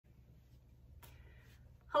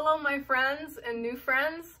Hello my friends and new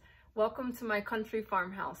friends. Welcome to my country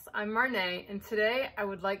farmhouse. I'm Marnay, and today I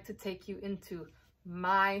would like to take you into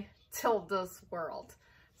my Tilda's world.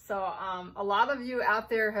 So a lot of you out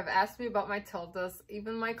there have asked me about my Tildas,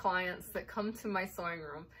 even my clients that come to my sewing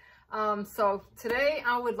room. So today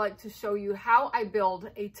I would like to show you how I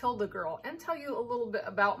build a Tilda girl and tell you a little bit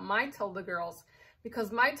about my Tilda girls,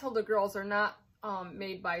 because my Tilda girls are not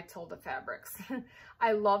made by Tilda Fabrics.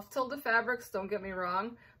 I love Tilda Fabrics, don't get me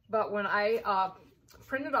wrong, but when I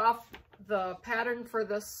printed off the pattern for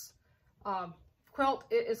this quilt,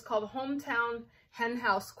 it is called Hometown Hen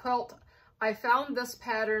House Quilt. I found this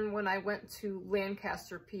pattern when I went to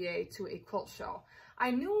Lancaster, PA to a quilt show. I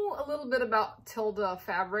knew a little bit about Tilda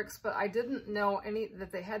Fabrics, but I didn't know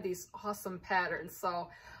that they had these awesome patterns. So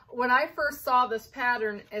when I first saw this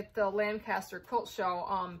pattern at the Lancaster quilt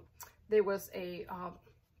show, there was a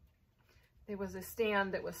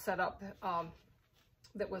stand that was set up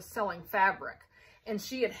that was selling fabric, and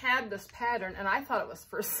she had this pattern, and I thought it was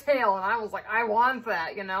for sale, and I was like, I want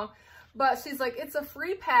that, you know. But she's like, it's a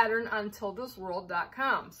free pattern on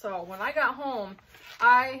tildasworld.com. So when I got home,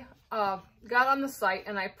 I got on the site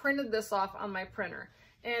and I printed this off on my printer,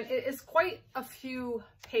 and it is quite a few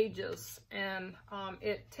pages, and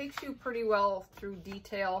it takes you pretty well through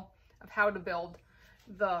detail of how to build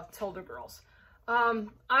the Tilda girls.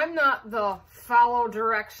 I'm not the follow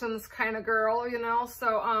directions kind of girl, you know,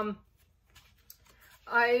 so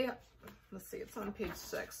let's see, it's on page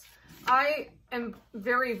 6. I am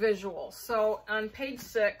very visual. So on page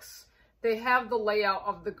 6, they have the layout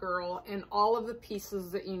of the girl and all of the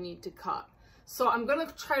pieces that you need to cut. So I'm going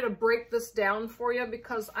to try to break this down for you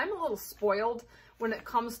because I'm a little spoiled when it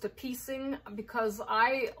comes to piecing, because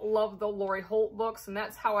I love the Lori Holt books, and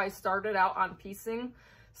that's how I started out on piecing.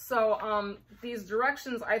 So these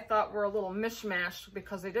directions I thought were a little mishmash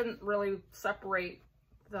because they didn't really separate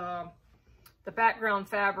the background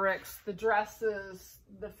fabrics, the dresses,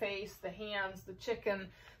 the face, the hands, the chicken.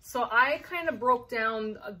 So I kind of broke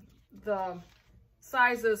down the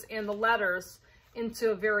sizes and the letters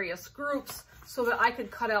into various groups so that I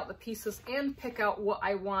could cut out the pieces and pick out what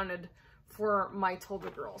I wanted for my Tilda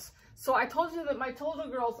girls. So I told you that my Tilda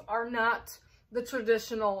girls are not the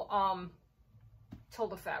traditional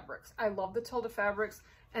Tilda Fabrics. I love the Tilda Fabrics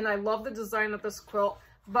and I love the design of this quilt,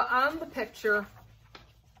 but on the picture,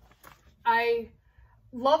 I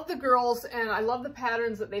love the girls and I love the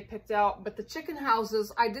patterns that they picked out, but the chicken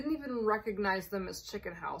houses, I didn't even recognize them as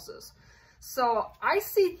chicken houses. So I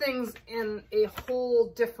see things in a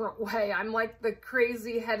whole different way. I'm like the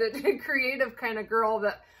crazy-headed creative kind of girl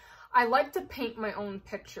that I like to paint my own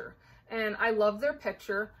picture, and I love their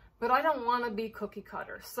picture, but I don't want to be cookie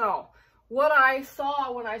cutter. So what I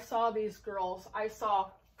saw when I saw these girls, I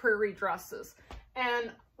saw prairie dresses. And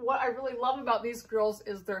what I really love about these girls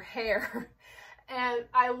is their hair. And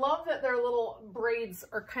I love that their little braids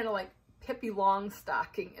are kind of like Pippi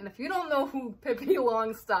Longstocking. And if you don't know who Pippi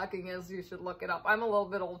Longstocking is, you should look it up. I'm a little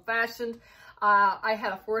bit old-fashioned. I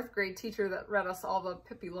had a 4th grade teacher that read us all the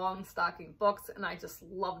Pippi Longstocking books, and I just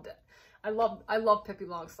loved it. I love Pippi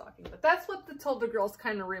Longstocking, but that's what the Tilda girls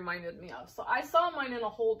kind of reminded me of. So I saw mine in a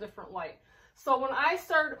whole different light. So when I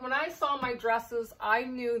saw my dresses, I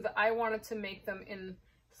knew that I wanted to make them in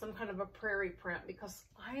some kind of a prairie print because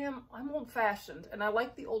I'm old-fashioned and I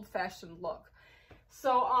like the old-fashioned look.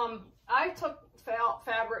 So I took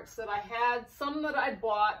fabrics that I had, some that I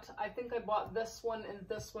bought. I think I bought this one and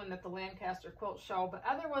this one at the Lancaster quilt show, but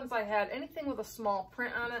other ones I had, anything with a small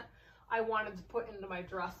print on it, I wanted to put into my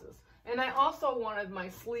dresses. And I also wanted my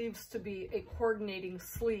sleeves to be a coordinating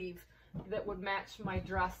sleeve that would match my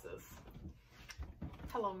dresses.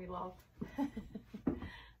 Hello, me love.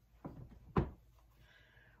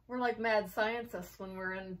 We're like mad scientists when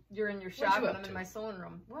you're in your shop and I'm in my sewing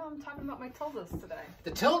room. Well, I'm talking about my Tildas today.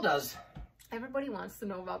 The Tildas? Everybody wants to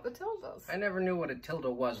know about the Tildas. I never knew what a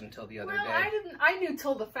Tilda was until the other day. I knew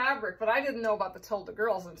Tilda Fabric, but I didn't know about the Tilda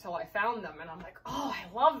girls until I found them, and I'm like, oh,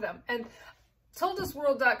 I love them. And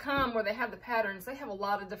tildasworld.com, where they have the patterns, they have a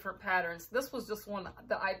lot of different patterns. This was just one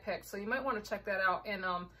that I picked, so you might want to check that out and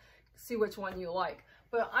see which one you like.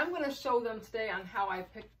 But I'm going to show them today on how I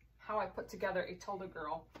put together a Tilda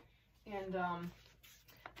girl. And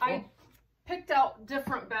I picked out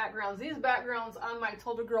different backgrounds. These backgrounds on my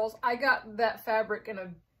Tilda girls, I got that fabric in a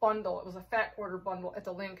bundle. It was a fat quarter bundle at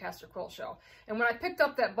the Lancaster quilt show. And when I picked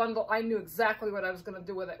up that bundle, I knew exactly what I was going to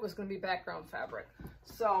do with it. It was going to be background fabric.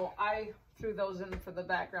 So I threw those in for the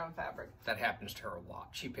background fabric. That happens to her a lot.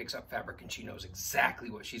 She picks up fabric and she knows exactly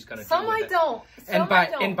what she's going to do with it. Some I don't.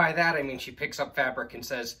 And by that I mean she picks up fabric and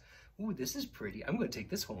says, ooh, this is pretty. I'm going to take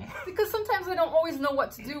this home. Because sometimes I don't always know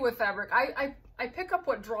what to do with fabric. I pick up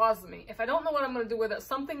what draws me. If I don't know what I'm going to do with it,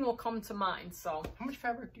 something will come to mind. So how much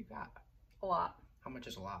fabric do you got? A lot. How much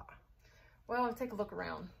is a lot? Well, take a look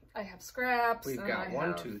around. I have scraps. We've got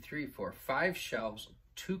 1, 2, 3, 4, 5 shelves,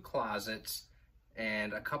 2 closets,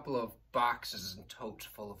 and a couple of boxes and totes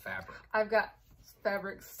full of fabric. I've got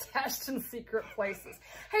fabric stashed in secret places.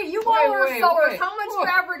 Hey, you all are sewers. How much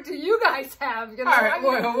fabric do you guys have? You know, all right,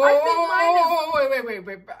 wait.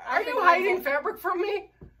 Are you hiding fabric from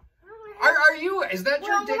me? Are you? Is that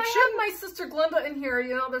your diction? When I have my sister Glenda in here,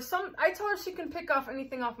 you know, there's some, I tell her she can pick off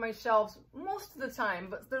anything off my shelves most of the time,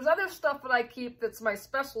 but there's other stuff that I keep that's my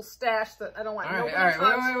special stash that I don't want nobody to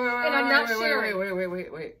touch, and I'm not sharing.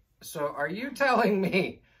 Wait. So are you telling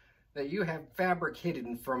me that you have fabric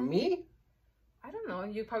hidden from me? I don't know.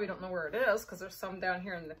 You probably don't know where it is because there's some down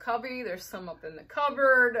here in the cubby. There's some up in the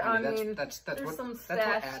cupboard. I mean, that's what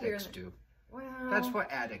addicts do. Well, that's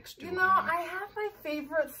what addicts do. You know, I have my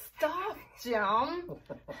favorite stuff, Jim. All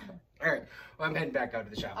right. Well, I'm heading back out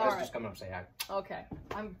to the shop. Let's just come up and say hi. Okay.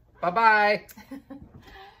 Bye-bye.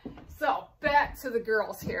 So, back to the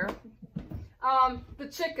girls here. The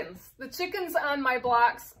chickens on my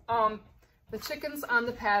blocks, the chickens on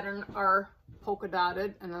the pattern are polka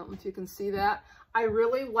dotted, and I don't know if you can see that. I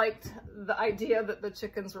really liked the idea that the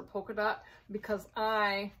chickens were polka dot because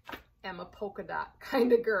I am a polka dot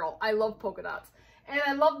kind of girl. I love polka dots. And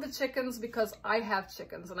I love the chickens because I have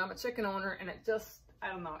chickens and I'm a chicken owner, and it just, I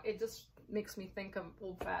don't know, it just makes me think of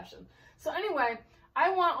old fashioned. So anyway,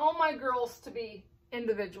 I want all my girls to be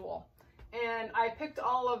individual. And I picked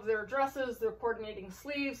all of their dresses, their coordinating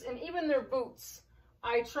sleeves, and even their boots.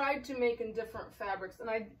 I tried to make in different fabrics, and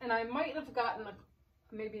I might have gotten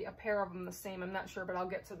maybe a pair of them the same. I'm not sure, but I'll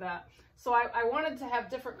get to that. So I wanted to have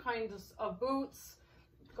different kinds of boots.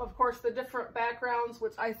 Of course, the different backgrounds,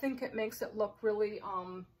 which I think it makes it look really,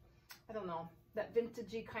 I don't know, that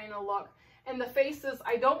vintagey kind of look. And the faces,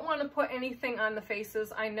 I don't want to put anything on the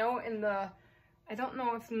faces. I know I don't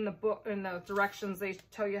know if in the book, in the directions, they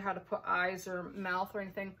tell you how to put eyes or mouth or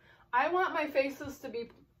anything. I want my faces to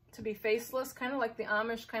be faceless, kind of like the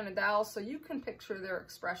Amish kind of dolls, so you can picture their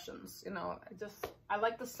expressions. You know, I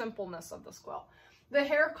like the simpleness of this quilt. The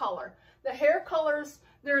hair color. The hair colors,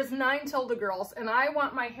 there's 9 Tilda girls, and I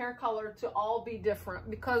want my hair color to all be different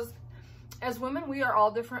because as women, we are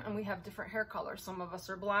all different and we have different hair colors. Some of us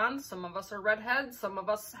are blonde, some of us are redheads, some of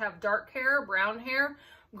us have dark hair, brown hair,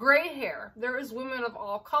 gray hair. There is women of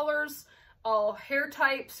all colors, all hair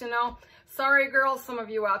types, you know. Sorry girls, some of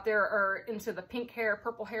you out there are into the pink hair,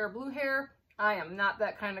 purple hair, blue hair. I am not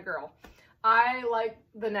that kind of girl. I like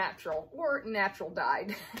the natural or natural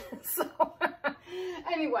dyed. So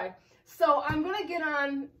anyway, so I'm going to get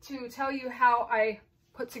on to tell you how I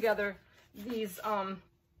put together these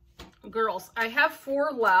girls. I have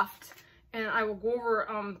 4 left, and I will go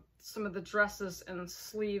over some of the dresses and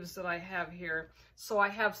sleeves that I have here. So I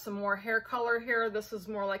have some more hair color here. This is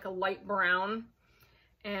more like a light brown,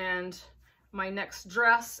 and my next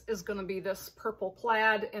dress is going to be this purple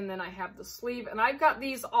plaid, and then I have the sleeve, and I've got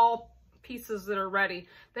these all pieces that are ready.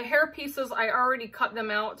 The hair pieces, I already cut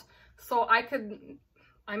them out, so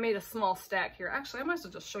I made a small stack here. Actually, I might as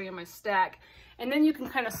well just show you my stack, and then you can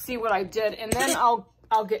kind of see what I did, and then I'll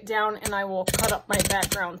get down and I will cut up my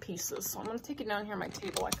background pieces. So I'm going to take it down here on my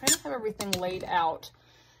table. I kind of have everything laid out,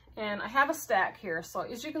 and I have a stack here. So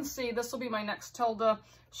as you can see, this will be my next Tilda.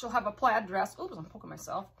 She'll have a plaid dress. Oops, I'm poking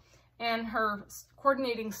myself. And her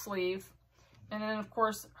coordinating sleeve. And then, of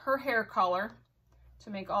course, her hair color to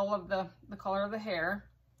make all of the color of the hair.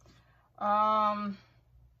 No,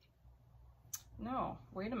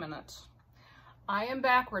 wait a minute. I am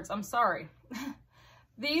backwards. I'm sorry.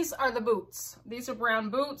 These are the boots. These are brown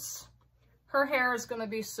boots. Her hair is going to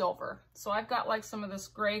be silver. So I've got like some of this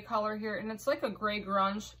gray color here, and it's like a gray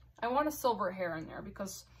grunge. I want a silver hair in there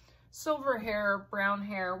because silver hair, brown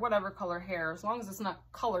hair, whatever color hair, as long as it's not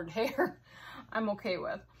colored hair, I'm okay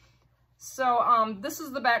with. So this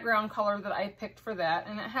is the background color that I picked for that,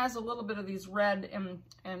 and it has a little bit of these red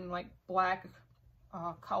and like black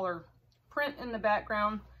color print in the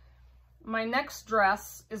background. My next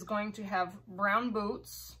dress is going to have brown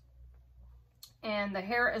boots, and the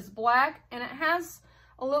hair is black, and it has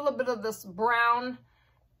a little bit of this brown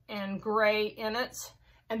and gray in it.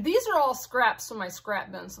 And these are all scraps from my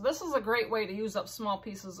scrap bin. So this is a great way to use up small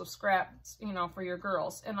pieces of scraps, you know, for your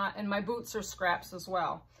girls. And my boots are scraps as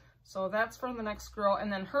well. So that's for the next girl. And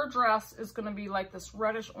then her dress is going to be like this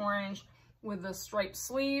reddish orange with the striped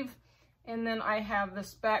sleeve. And then I have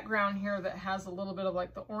this background here that has a little bit of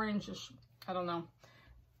like the orangish, I don't know,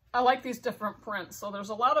 I like these different prints. So there's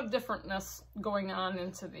a lot of differentness going on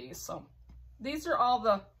into these. So these are all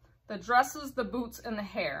the dresses, the boots, and the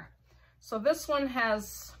hair. So this one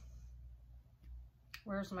has,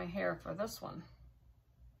 where's my hair for this one?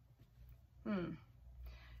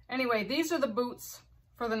 Anyway, these are the boots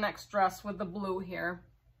for the next dress with the blue here.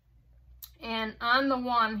 And on the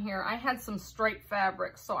one here, I had some striped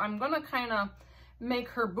fabric. So I'm gonna kind of make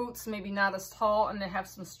her boots maybe not as tall, and they have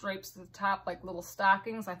some stripes at the top, like little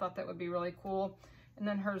stockings. I thought that would be really cool. And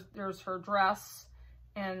then there's her dress,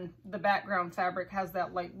 and the background fabric has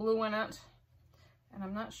that light blue in it. And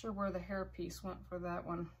I'm not sure where the hair piece went for that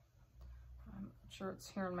one. I'm sure it's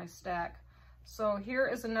here in my stack. So here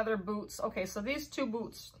is another boots. Okay, so these two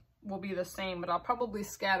boots will be the same, but I'll probably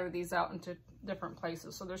scatter these out into different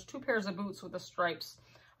places. So there's two pairs of boots with the stripes.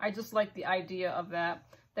 I just like the idea of that.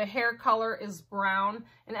 The hair color is brown,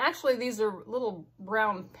 and actually these are little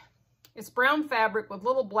brown, it's brown fabric with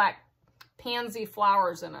little black pansy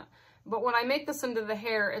flowers in it. But when I make this into the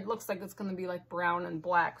hair, it looks like it's gonna be like brown and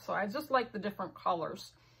black. So I just like the different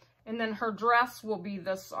colors. And then her dress will be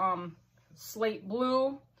this slate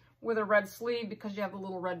blue with a red sleeve, because you have the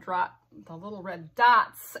little red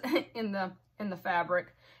dots in the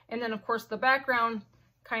fabric. And then of course the background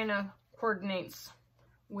kind of coordinates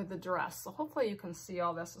with the dress. So hopefully you can see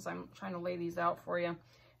all this as I'm trying to lay these out for you.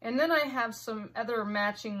 And then I have some other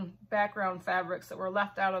matching background fabrics that were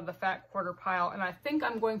left out of the fat quarter pile, and I think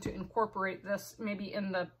I'm going to incorporate this maybe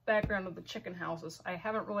in the background of the chicken houses. I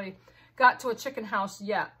haven't really got to a chicken house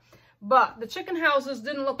yet, but the chicken houses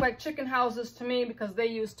didn't look like chicken houses to me because they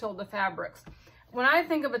used Tilda fabrics. When I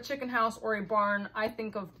think of a chicken house or a barn, I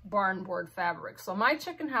think of barn board fabric. So my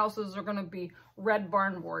chicken houses are going to be red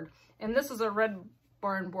barn board, and this is a red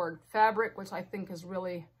barn board fabric, which I think is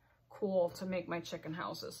really cool to make my chicken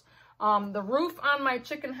houses. The roof on my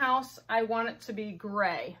chicken house, I want it to be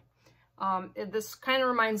gray. This kind of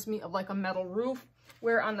reminds me of like a metal roof,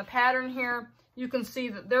 where on the pattern here, you can see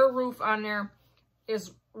that their roof on there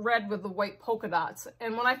is red with the white polka dots.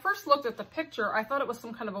 And when I first looked at the picture, I thought it was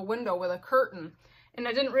some kind of a window with a curtain, and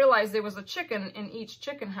I didn't realize there was a chicken in each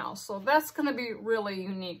chicken house. So that's going to be really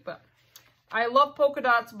unique. But I love polka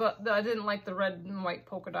dots, but I didn't like the red and white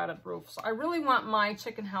polka dotted roof. So I really want my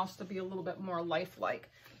chicken house to be a little bit more lifelike.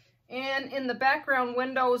 And in the background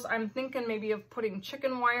windows, I'm thinking maybe of putting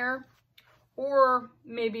chicken wire, or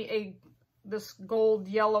maybe this gold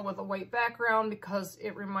yellow with a white background, because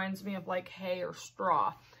it reminds me of like hay or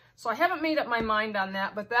straw. So I haven't made up my mind on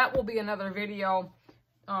that, but that will be another video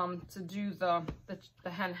to do the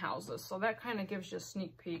hen houses. So that kind of gives you a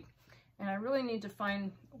sneak peek. And I really need to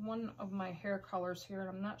find one of my hair colors here, and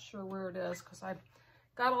I'm not sure where it is because I've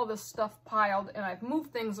got all this stuff piled, and I've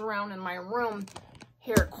moved things around in my room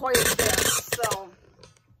here quite a bit. So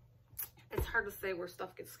it's hard to say where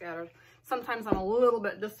stuff gets scattered. Sometimes I'm a little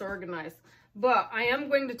bit disorganized. But I am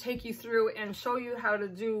going to take you through and show you how to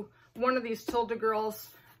do one of these Tilda girls.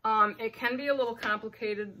 It can be a little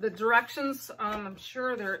complicated. The directions, I'm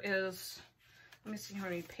sure there is... Let me see how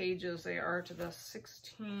many pages they are to this.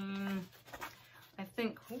 16, I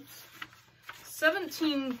think, oops,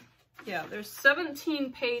 17, yeah, there's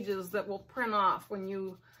 17 pages that will print off when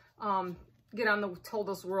you get on the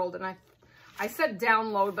Tilda's World. And I said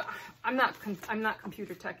download, but I'm not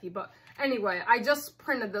computer techie, but anyway, I just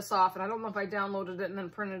printed this off, and I don't know if I downloaded it and then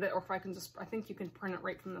printed it, or if I can just, I think you can print it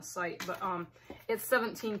right from the site, but it's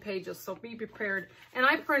 17 pages, so be prepared. And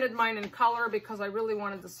I printed mine in color because I really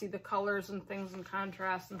wanted to see the colors and things in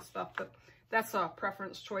contrast and stuff, but that's a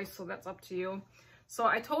preference choice, so that's up to you. So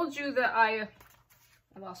I told you that I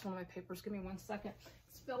lost one of my papers. Give me 1 second.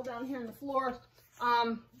 It's fell down here on the floor.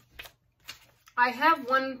 I have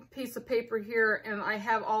one piece of paper here, and I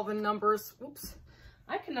have all the numbers. Oops.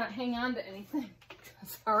 I cannot hang on to anything.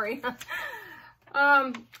 Sorry.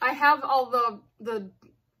 I have all the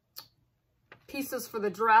pieces for the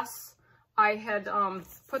dress. I had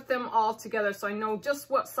put them all together so I know just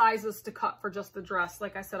what sizes to cut for just the dress.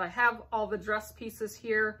 Like I said, I have all the dress pieces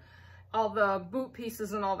here, all the boot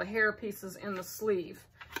pieces, and all the hair pieces in the sleeve.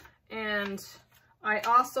 And I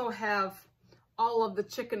also have all of the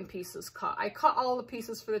chicken pieces cut. I cut all the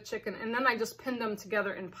pieces for the chicken, and then I just pinned them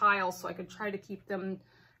together in piles so I could try to keep them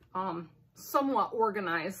somewhat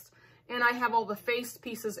organized. And I have all the face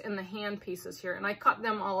pieces and the hand pieces here, and I cut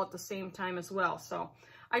them all at the same time as well. So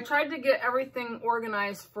I tried to get everything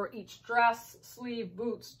organized for each dress, sleeve,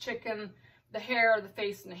 boots, chicken, the hair, the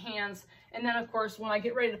face, and the hands. And then of course, when I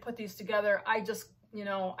get ready to put these together, I just, you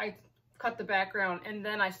know, I cut the background, and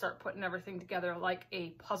then I start putting everything together like a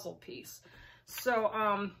puzzle piece.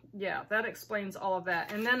 So, yeah, that explains all of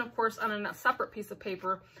that. And then, of course, on a separate piece of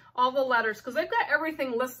paper, all the letters, because they've got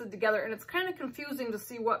everything listed together, and it's kind of confusing to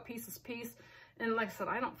see what piece is piece. And like I said,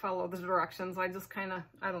 I don't follow the directions. I just kind of,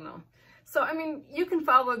 I don't know. So, I mean, you can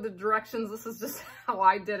follow the directions. This is just how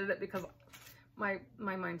I did it because my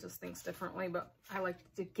mind just thinks differently, but I like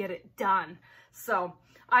to get it done. So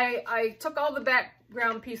I took all the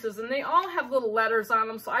background pieces, and they all have little letters on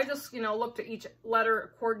them. So I just, you know, looked at each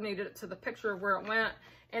letter, coordinated it to the picture of where it went,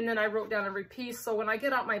 and then I wrote down every piece. So when I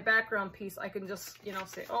get out my background piece, I can just, you know,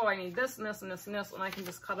 say, oh, I need this and this and this and this, and I can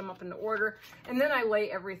just cut them up into order, and then I lay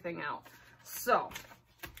everything out. So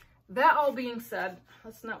that all being said,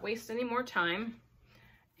 let's not waste any more time,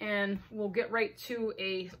 and we'll get right to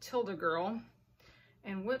a Tilda girl.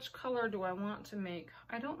 And which color do I want to make?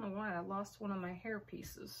 I don't know why I lost one of my hair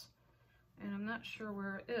pieces, and I'm not sure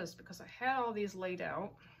where it is because I had all these laid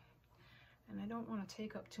out, and I don't want to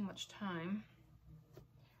take up too much time.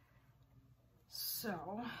 So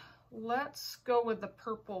let's go with the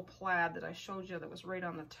purple plaid that I showed you that was right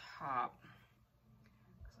on the top,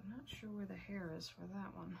 because I'm not sure where the hair is for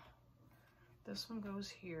that one. This one goes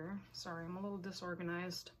here. Sorry, I'm a little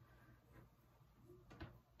disorganized.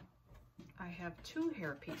 I have two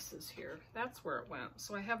hair pieces here. That's where it went.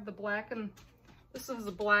 So I have the black, and this is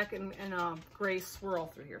a black and a gray swirl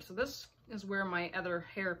through here. So this is where my other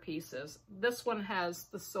hair piece is. This one has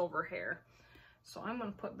the silver hair. So I'm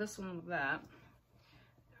going to put this one with that.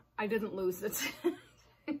 I didn't lose it.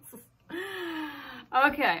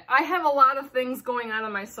 Okay, I have a lot of things going on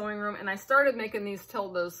in my sewing room, and I started making these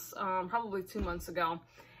Tildas probably 2 months ago.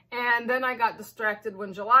 And then I got distracted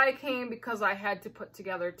when July came because I had to put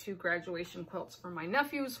together 2 graduation quilts for my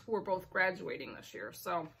nephews who were both graduating this year.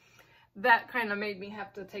 So that kind of made me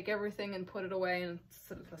have to take everything and put it away and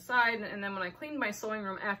sit it aside. And then when I cleaned my sewing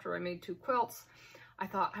room after I made 2 quilts, I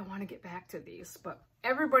thought I want to get back to these. But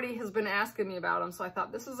everybody has been asking me about them, so I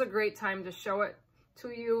thought this is a great time to show it to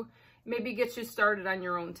you. Maybe get you started on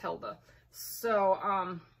your own Tilda. So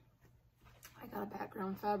I got a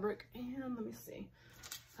background fabric, and let me see.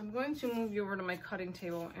 I'm going to move you over to my cutting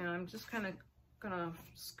table, and I'm just kind of gonna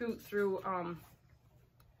scoot through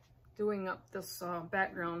doing up this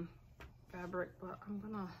background fabric, but I'm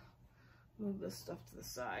gonna move this stuff to the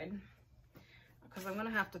side because I'm gonna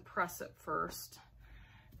have to press it first.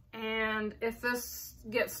 And if this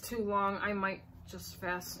gets too long, I might just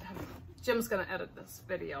Jim's gonna edit this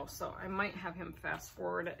video, so I might have him fast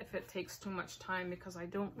forward it if it takes too much time, because I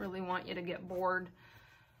don't really want you to get bored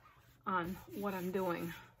on what I'm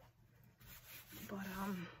doing. But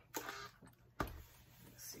let's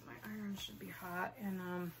see, my iron should be hot,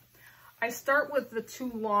 and I start with the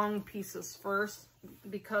 2 long pieces first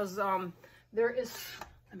because there is,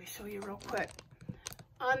 let me show you real quick,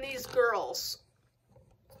 on these girls,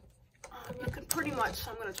 you can pretty much,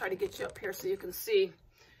 I'm going to try to get you up here so you can see,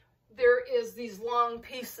 there is these long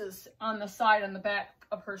pieces on the side and the back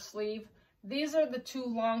of her sleeve. These are the 2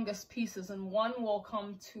 longest pieces, and one will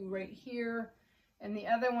come to right here, and the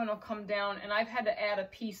other one will come down, and I've had to add a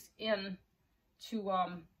piece in to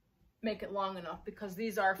make it long enough because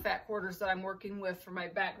these are fat quarters that I'm working with for my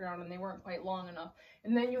background, and they weren't quite long enough.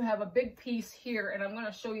 And then you have a big piece here, and I'm going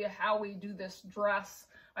to show you how we do this dress.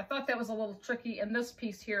 I thought that was a little tricky, and this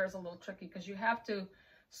piece here is a little tricky because you have to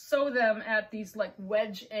sew them at these like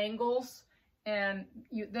wedge angles, and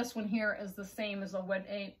this one here is the same as a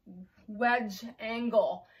wedge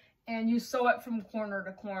angle, and you sew it from corner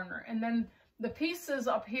to corner. And then the pieces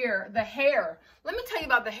up here, the hair, let me tell you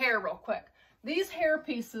about the hair real quick. These hair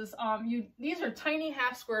pieces, these are tiny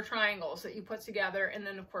half square triangles that you put together, and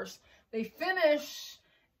then of course they finish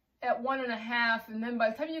at 1.5, and then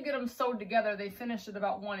by the time you get them sewed together, they finish at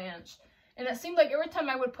about 1 inch. And it seemed like every time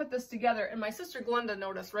I would put this together, and my sister Glenda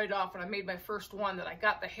noticed right off when I made my first one that I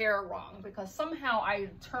got the hair wrong because somehow I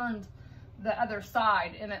turned the other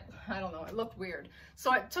side, and it, I don't know, it looked weird.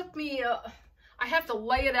 So it took me, I have to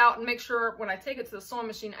lay it out and make sure when I take it to the sewing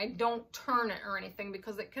machine, I don't turn it or anything,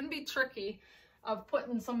 because it can be tricky of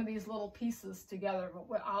putting some of these little pieces together,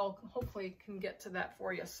 but I'll hopefully can get to that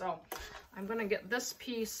for you. So I'm going to get this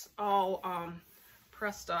piece all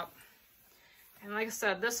pressed up. And like I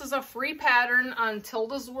said, this is a free pattern on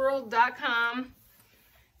tildasworld.com,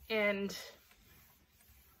 and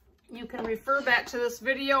you can refer back to this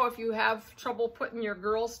video if you have trouble putting your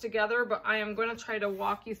girls together, but I am going to try to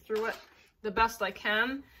walk you through it the best I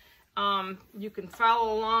can. You can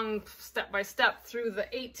follow along step by step through the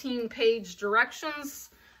 18-page directions.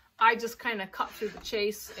 I just kind of cut through the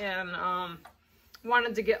chase and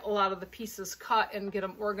wanted to get a lot of the pieces cut and get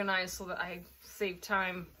them organized so that I save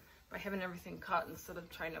time by having everything cut instead of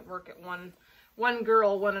trying to work at one one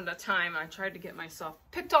girl, one at a time. I tried to get myself,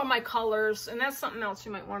 picked all my colors, and that's something else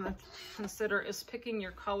you might want to consider is picking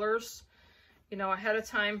your colors, you know, ahead of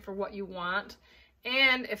time for what you want.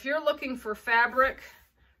 And if you're looking for fabric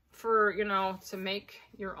for, you know, to make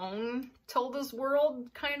your own Tilda's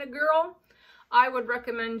World kind of girl, I would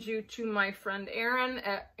recommend you to my friend Erin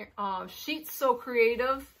at Sheetz Sew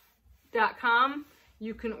Creative.com.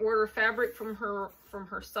 You can order fabric from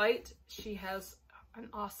her site. She has an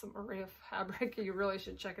awesome array of fabric. You really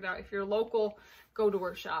should check it out. If you're local, go to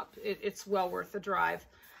her shop. It's well worth the drive.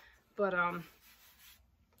 But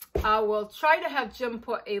I will try to have Jim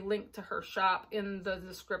put a link to her shop in the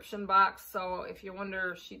description box. So if you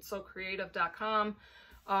wonder, sheetzsewcreative.com,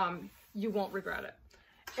 you won't regret it.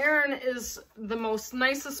 Erin is the most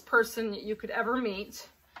nicest person you could ever meet,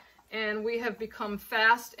 and we have become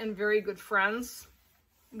fast and very good friends.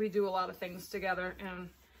 We do a lot of things together, and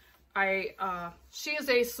she is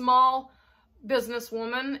a small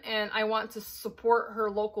businesswoman, and I want to support her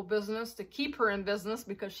local business to keep her in business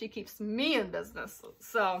because she keeps me in business.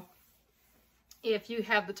 So if you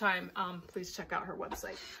have the time, please check out her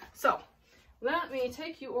website. So let me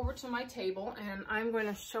take you over to my table, and I'm going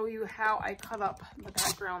to show you how I cut up the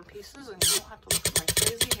background pieces, and you don't have to look at my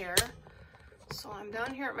crazy hair. So I'm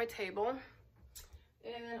down here at my table,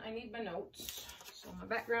 and I need my notes. So my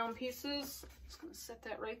background pieces, I'm just going to set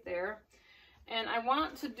that right there. And I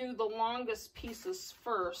want to do the longest pieces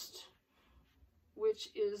first, which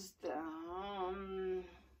is the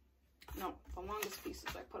longest pieces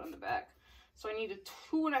I put on the back. So I need a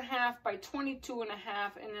 2.5 by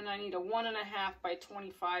 22.5, and then I need a 1.5 by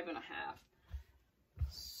 25.5.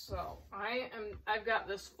 So I've got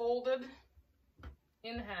this folded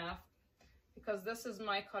in half because this is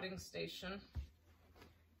my cutting station,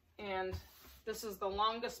 and this is the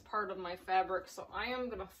longest part of my fabric, so I am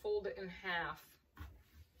going to fold it in half.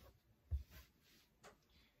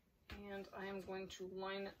 And I am going to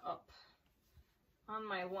line it up on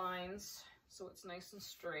my lines so it's nice and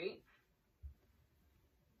straight.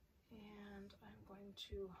 And I'm going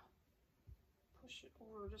to push it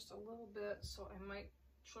over just a little bit, so I might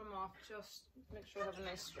trim off, just make sure I have a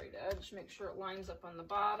nice straight edge, make sure it lines up on the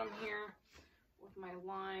bottom here with my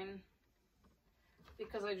line,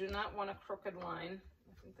 because I do not want a crooked line.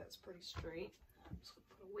 I think that's pretty straight. I'm just going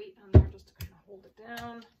to put a weight on there just to kind of hold it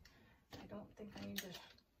down. I don't think I need to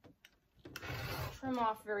trim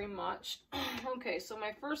off very much. Okay, so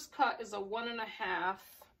my first cut is a 1.5.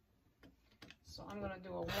 So I'm going to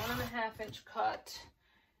do a 1.5 inch cut,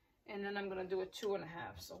 and then I'm going to do a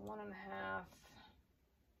 2.5. So 1.5.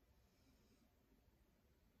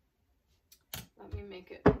 Let me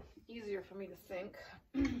make it easier for me to think.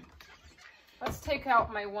 Let's take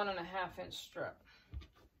out my 1.5 inch strip.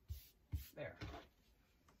 There.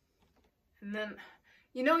 And then,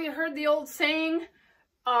 you know, you heard the old saying,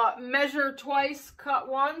 measure twice, cut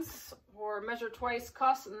once, or measure twice,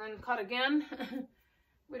 cuss, and then cut again.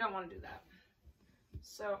 We don't want to do that.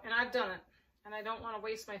 So, and I've done it, and I don't want to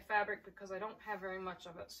waste my fabric because I don't have very much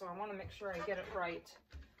of it. So I want to make sure I get it right.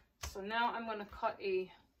 So now I'm going to cut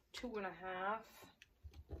a 2.5.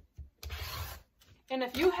 And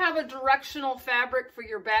if you have a directional fabric for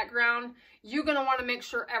your background, you're going to want to make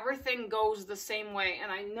sure everything goes the same way.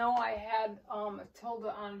 And I know I had a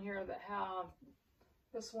Tilda on here that had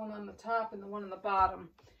this one on the top and the one on the bottom.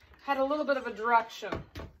 Had a little bit of a direction.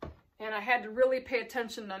 And I had to really pay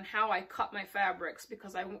attention on how I cut my fabrics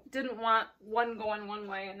because I didn't want one going one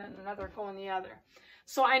way and then another going the other.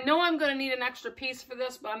 So I know I'm going to need an extra piece for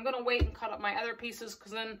this, but I'm going to wait and cut up my other pieces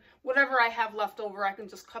because then whatever I have left over, I can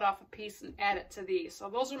just cut off a piece and add it to these. So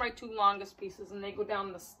those are my two longest pieces, and they go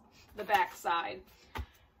down the back side.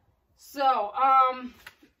 So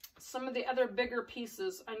some of the other bigger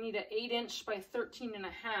pieces, I need an 8 inch by 13.5,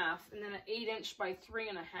 and then an 8 inch by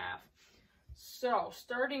 3.5. So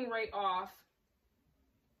starting right off,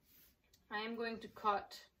 I am going to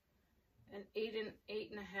cut an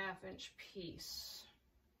 8.5 inch piece.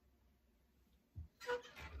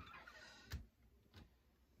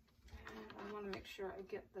 And I want to make sure I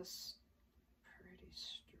get this pretty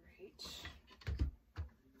straight.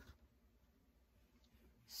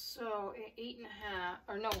 So 8.5,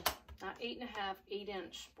 or no, not 8.5, 8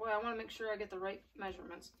 inch. Boy, I want to make sure I get the right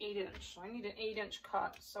measurements. 8 inch. So I need an 8 inch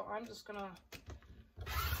cut. So I'm just gonna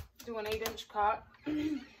do an 8 inch cut.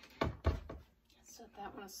 Set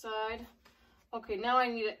that one aside. Okay, now I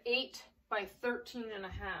need an 8 by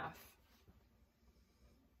 13.5.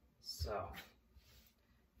 So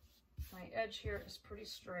my edge here is pretty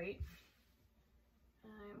straight.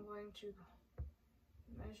 I'm going to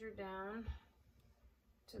measure down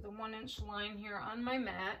to the 1 inch line here on my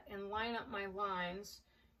mat and line up my lines.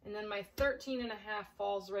 And then my 13 and a half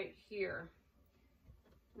falls right here.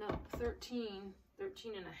 No, 13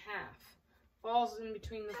 and a half falls in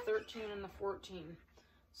between the 13 and the 14.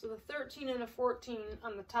 So the 13 and the 14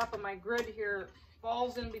 on the top of my grid here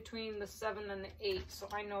falls in between the 7 and the 8. So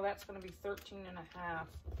I know that's going to be 13 and a half.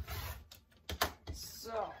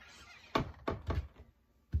 So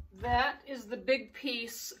that is the big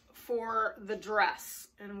piece for the dress.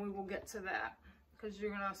 And we will get to that because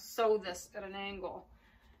you're going to sew this at an angle.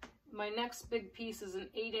 My next big piece is an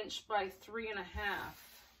 8" by 3 1/2.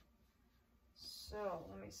 So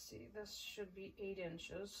let me see, this should be 8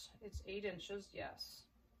 inches. It's 8 inches, yes.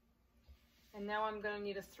 And now I'm going to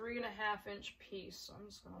need a 3 1/2 inch piece. So I'm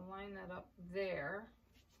just going to line that up there.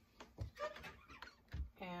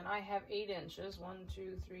 And I have 8 inches, 1,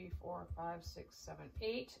 2, 3, 4, 5, 6, 7,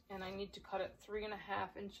 8. And I need to cut it 3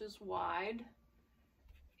 1/2 inches wide.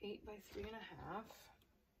 8 by 3 1/2.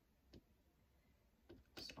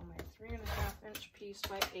 So my 3 1/2 inch piece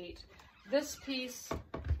by 8. This piece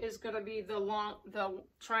is going to be the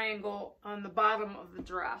triangle on the bottom of the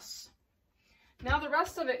dress. Now the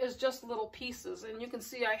rest of it is just little pieces, and you can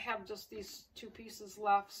see I have just these 2 pieces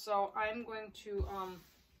left. So I'm going to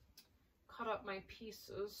cut up my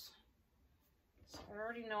pieces. So I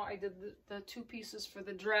already know I did the 2 pieces for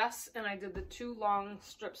the dress, and I did the 2 long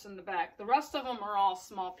strips in the back. The rest of them are all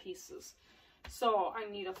small pieces. So I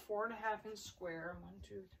need a 4 1/2 inch square. 1,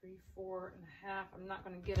 2, 3, 4 1/2. I'm not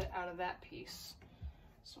going to get it out of that piece.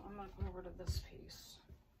 So I'm going to come over to this piece.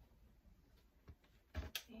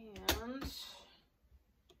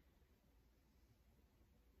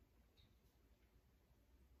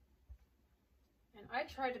 And I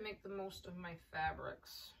try to make the most of my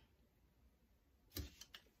fabrics.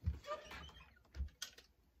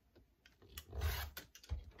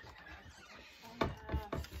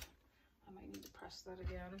 That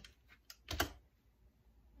again. And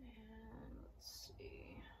let's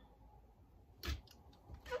see.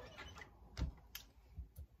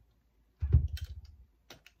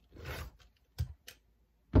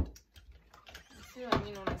 See what I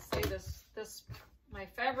mean when I say this? My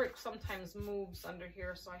fabric sometimes moves under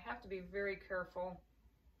here, so I have to be very careful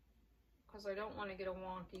because I don't want to get a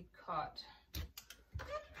wonky cut.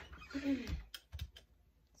 So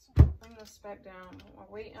bring this back down. Put my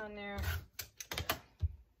weight on there.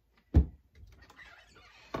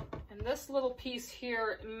 And this little piece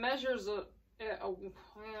here measures well,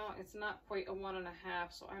 it's not quite a 1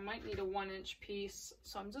 1/2, so I might need a 1 inch piece.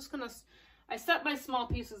 So I'm just gonna, I set my small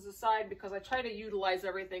pieces aside because I try to utilize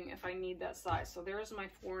everything if I need that size. So there's my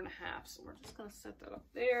 4 1/2. So we're just gonna set that up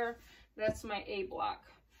there. That's my A block.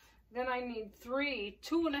 Then I need 3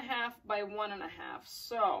 2 1/2 by 1 1/2.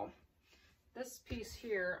 So this piece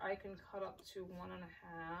here I can cut up to 1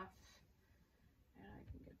 1/2, and I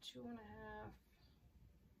can get 2 1/2.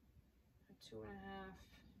 2 1/2.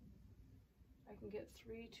 I can get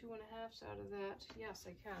 3 2 1/2s out of that. Yes,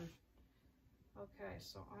 I can. Okay,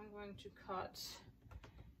 so I'm going to cut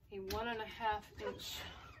a 1 1/2 inch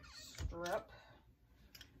strip.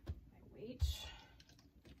 My weight.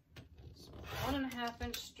 So 1 1/2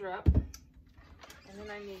 inch strip. And then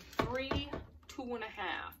I need 3 2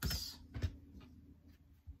 1/2s.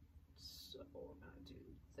 So we're going to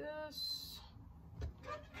do this.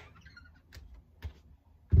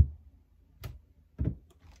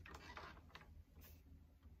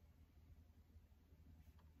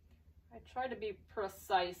 Try to be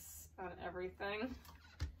precise on everything.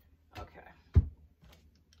 Okay.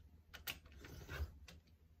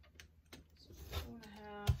 So 2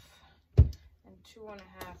 1/2 and 2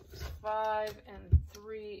 1/2 is 5 and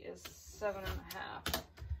 3 is 7 1/2.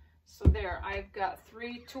 So there, I've got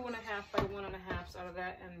 3 2 1/2 by 1 1/2 out of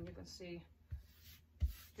that, and you can see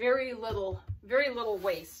very little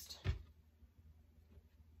waste.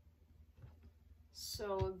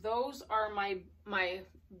 So those are my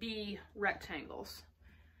B rectangles.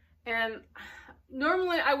 And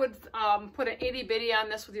normally I would put an itty bitty on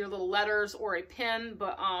this with your little letters or a pin,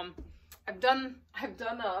 but I've done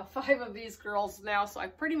 5 of these girls now, so I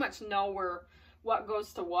pretty much know what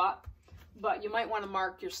goes to what. But you might want to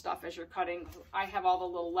mark your stuff as you're cutting. I have all the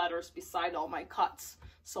little letters beside all my cuts,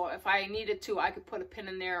 so if I needed to, I could put a pin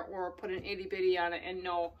in there or put an itty bitty on it and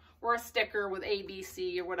know, or a sticker with A, B,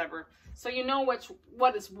 C or whatever, so you know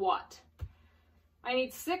what is what. I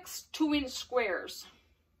need 6 2 inch squares.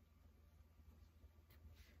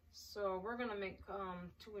 So we're gonna make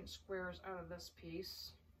 2 inch squares out of this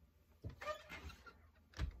piece.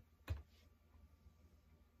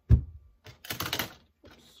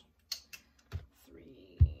 Oops.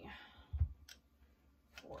 3,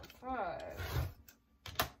 4, 5.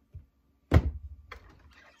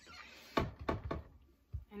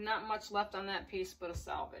 And not much left on that piece but a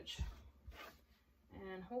salvage.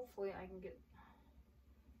 And hopefully I can get,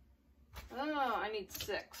 oh, I need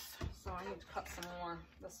 6, so I need to cut some more.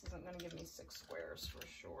 This isn't going to give me 6 squares for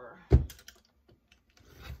sure.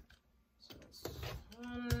 So it's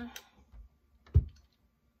 1,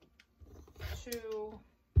 2,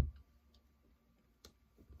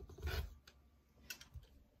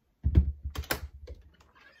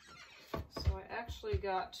 so I actually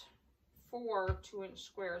got 4 2-inch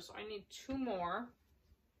squares, so I need 2 more.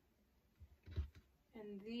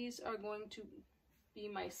 And these are going to be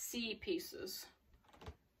my C pieces.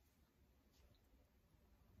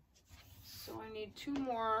 So I need 2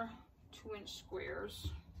 more 2-inch squares.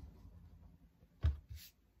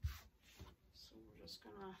 So we're just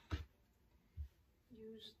gonna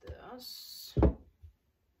use this. I'm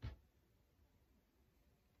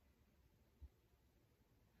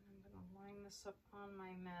gonna line this up on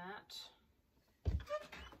my mat. And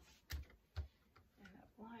it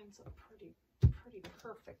lines up pretty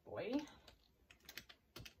perfectly.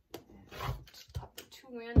 And cut the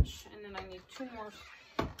 2-inch, and then I need 2 more.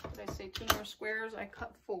 Did I say 2 more squares? I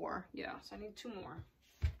cut 4. Yeah, so I need 2 more.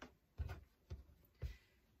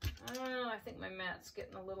 I think my mat's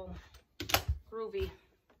getting a little groovy.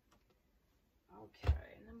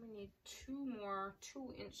 Okay, and then we need 2 more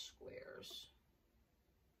 2-inch squares.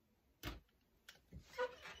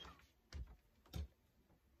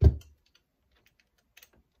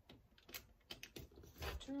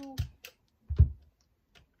 2,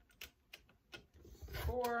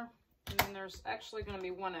 4, and then there's actually going to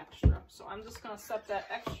be 1 extra. So I'm just going to set that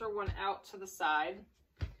extra one out to the side.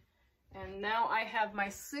 And now I have my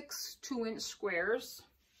 6 2-inch squares.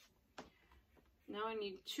 Now I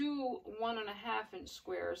need 2 1.5-inch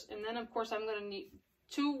squares. And then of course I'm going to need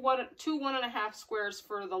 2 1.5 squares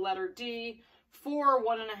for the letter D, 4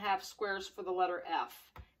 1.5 squares for the letter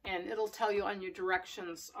F. And it'll tell you on your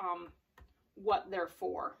directions what they're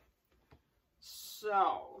for.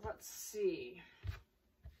 So let's see.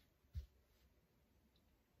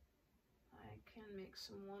 I can make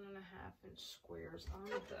some 1.5-inch squares on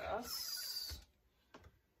this.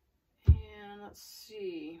 And let's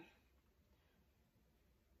see.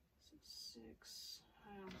 So 6.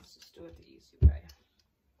 Let's just do it the easy way.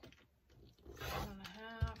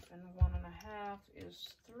 1.5 and 1.5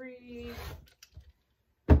 is 3.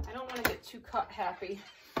 I don't want to get too cut happy.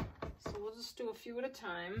 So we'll just do a few at a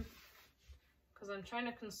time because I'm trying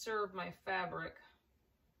to conserve my fabric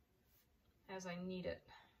as I need it.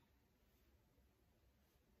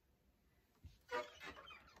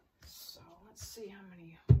 So let's see how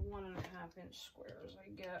many 1.5-inch squares I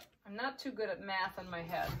get. I'm not too good at math in my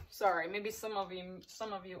head. Sorry, maybe some of you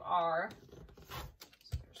are.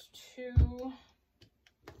 So there's 2.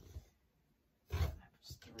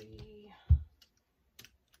 That's 3.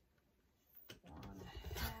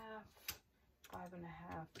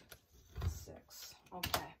 5.5, 6.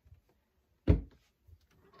 Okay.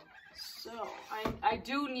 So I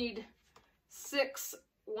do need 6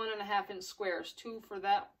 1.5-inch squares. 2 for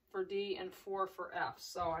that for D and 4 for F.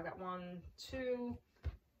 So I got 1, 2,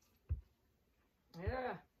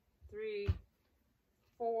 yeah, 3,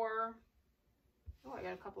 4. Oh, I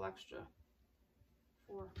got a couple extra.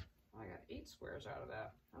 4. Oh, I got 8 squares out of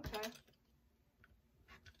that. Okay.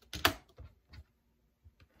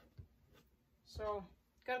 So,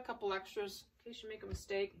 got a couple extras in case you make a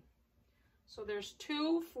mistake. So there's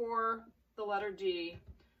 2 for the letter D,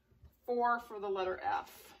 4 for the letter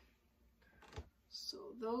F. So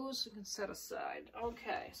those you can set aside.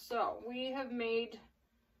 Okay, so we have made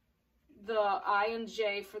the I and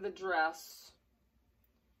J for the dress.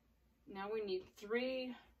 Now we need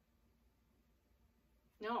 3.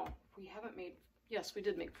 No, we haven't made, yes, we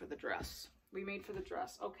did make for the dress. We made for the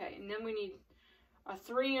dress. Okay, and then we need a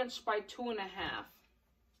 3-inch by 2.5.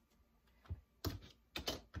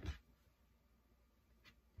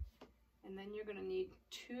 And then you're going to need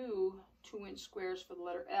 2 2-inch squares for the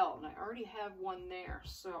letter L. And I already have 1 there,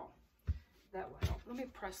 so that will help. Let me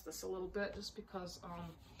press this a little bit just because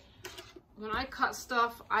when I cut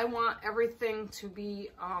stuff, I want everything to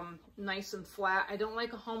be nice and flat. I don't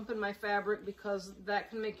like a hump in my fabric because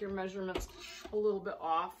that can make your measurements a little bit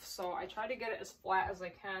off. So I try to get it as flat as I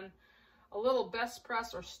can. A little best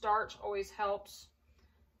press or starch always helps.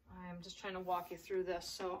 I'm just trying to walk you through this.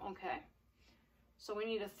 So, okay. So we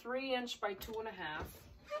need a 3-inch by 2.5.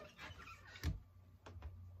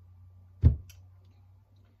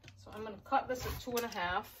 So I'm going to cut this at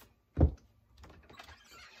 2.5.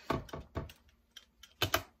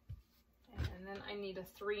 And then I need a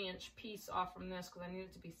 3-inch piece off from this because I need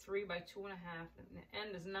it to be 3 by 2.5. And the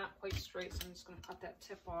end is not quite straight, so I'm just going to cut that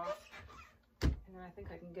tip off. And And then I think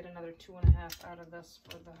I can get another 2.5 out of this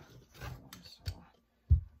for the one. So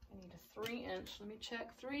I need a 3-inch. Let me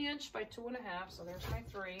check. 3-inch by 2.5. So there's my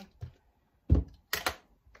 3.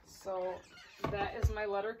 So that is my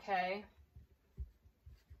letter K.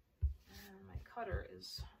 And my cutter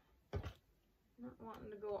is not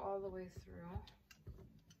wanting to go all the way through.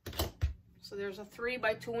 So there's a 3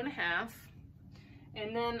 by 2.5.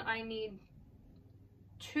 And then I need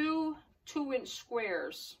 2 2-inch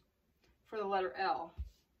squares for the letter L.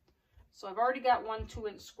 So I've already got one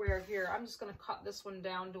 2-inch square here. I'm just going to cut this one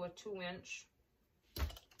down to a 2-inch.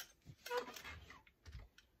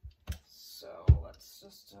 So let's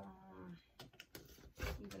just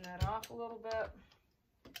even that off a little bit.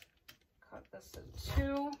 Cut this in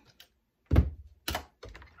 2.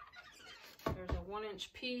 There's a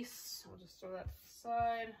 1-inch piece. I'll just throw that to the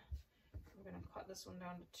side. We're going to cut this one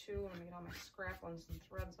down to 2. I'm going to get all my scraplings and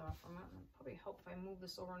threads off from it. And it'll probably help if I move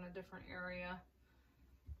this over in a different area.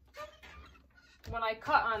 When I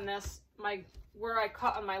cut on this, where I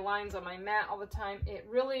cut on my lines on my mat all the time, it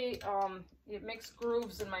really it makes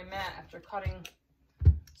grooves in my mat after cutting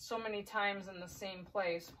so many times in the same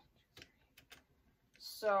place.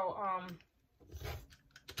 So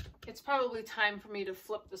it's probably time for me to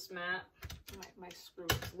flip this mat. My screw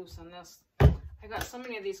is loose on this. I got so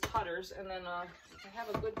many of these cutters, and then I have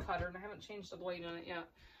a good cutter, and I haven't changed the blade on it yet.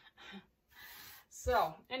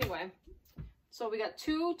 So anyway, so we got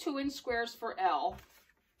 2 2-inch squares for L,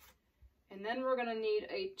 and then we're going to need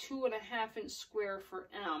a 2.5-inch square for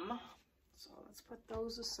M. So let's put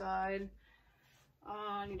those aside.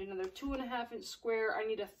 I need another 2.5-inch square. I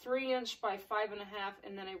need a 3-inch by 5.5,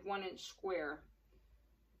 and then a 1-inch square.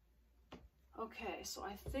 Okay, so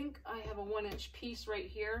I think I have a 1-inch piece right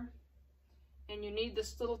here. And you need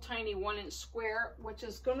this little tiny 1-inch square, which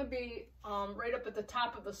is going to be right up at the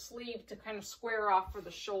top of the sleeve to kind of square off for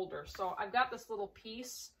the shoulder. So I've got this little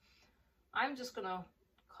piece. I'm just going to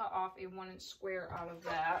cut off a 1-inch square out of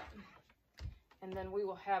that. And then we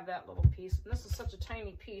will have that little piece. And this is such a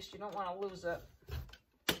tiny piece, you don't want to lose it.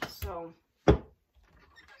 So I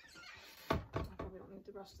probably don't need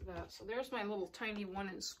the rest of that. So there's my little tiny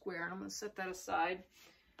 1-inch square. And I'm going to set that aside.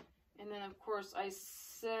 And then, of course, I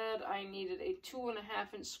said I needed a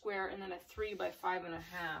 2.5-inch square and then a 3 by 5.5.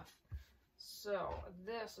 So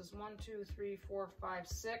this is 1, 2, 3, 4, 5,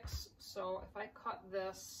 6. So if I cut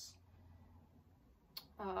this,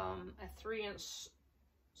 a 3-inch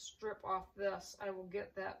strip off this, I will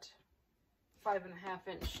get that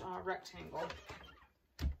 5.5-inch rectangle.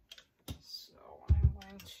 So I'm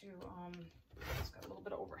going to, it's got a little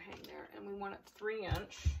bit of overhang there, and we want it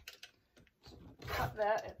 3-inch. Cut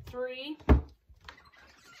that at 3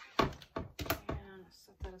 and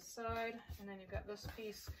set that aside, and then you've got this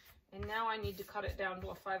piece, and now I need to cut it down to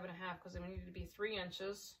a 5.5 because it needed to be 3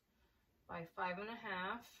 inches by 5.5.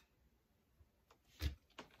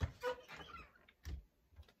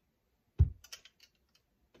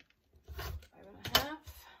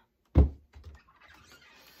 5.5.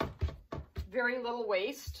 Very little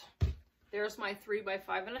waist. There's my 3 by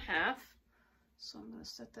 5.5. So I'm going to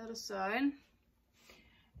set that aside.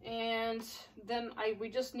 And then we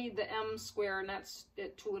just need the M square, and that's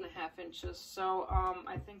at 2.5 inches. So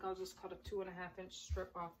I think I'll just cut a 2.5-inch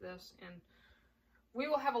strip off this, and we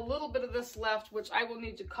will have a little bit of this left, which I will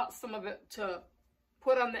need to cut some of it to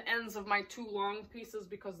put on the ends of my 2 long pieces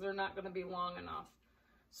because they're not going to be long enough.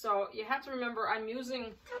 So you have to remember I'm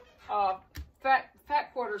using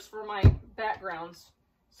fat quarters for my backgrounds.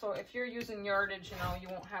 So if you're using yardage, you know, you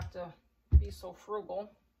won't have to be so frugal.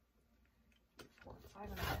 4,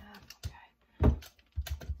 5.5,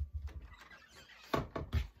 okay.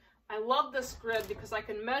 I love this grid because I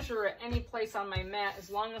can measure at any place on my mat as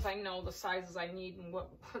long as I know the sizes I need and what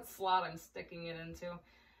slot I'm sticking it into.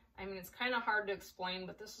 I mean, it's kind of hard to explain,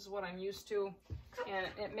 but this is what I'm used to, and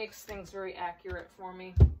it makes things very accurate for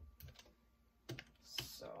me.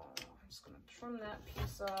 So I'm just going to trim that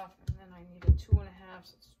piece off, and then I need a 2.5,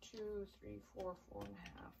 so it's 2, 3, 4, 4.5.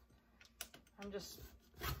 I'm just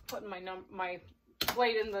putting my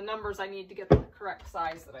blade in the numbers I need to get the correct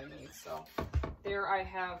size that I need. So there I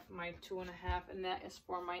have my 2.5, and that is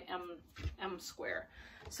for my M square.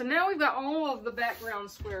 So now we've got all of the background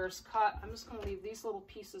squares cut. I'm just going to leave these little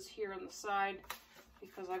pieces here on the side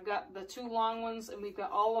because I've got the 2 long ones, and we've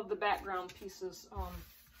got all of the background pieces.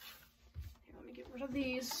 Here, let me get rid of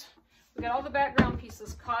these. We've got all the background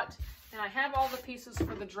pieces cut, and I have all the pieces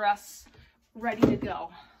for the dress ready to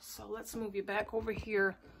go. So let's move you back over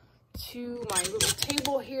here to my little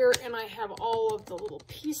table here, and I have all of the little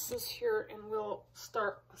pieces here, and we'll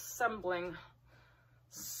start assembling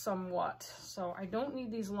somewhat. So I don't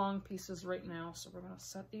need these long pieces right now, so we're going to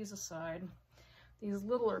set these aside. these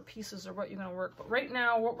littler pieces are what you're gonna work. But right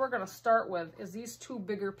now, what we're gonna start with is these two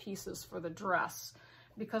bigger pieces for the dress,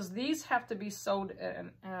 because these have to be sewed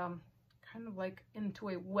in, kind of like into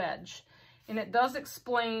a wedge. And it does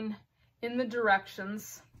explain in the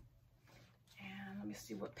directions. And let me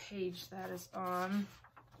see what page that is on.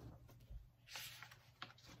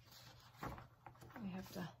 We have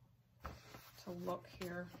to look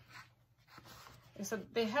here. They said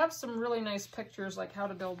they have some really nice pictures, like how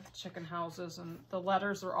to build chicken houses, and the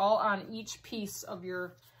letters are all on each piece of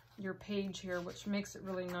your page here, which makes it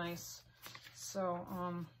really nice. So,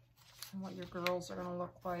 and what your girls are gonna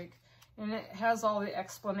look like. And it has all the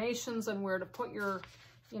explanations and where to put your,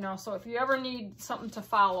 you know, so if you ever need something to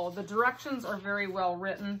follow, the directions are very well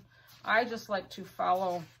written. I just like to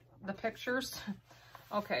follow the pictures.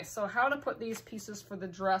 Okay, so how to put these pieces for the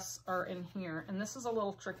dress are in here. And this is a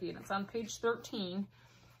little tricky, and it's on page 13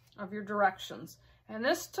 of your directions. And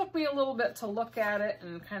this took me a little bit to look at it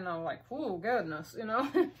and kind of like, oh goodness, you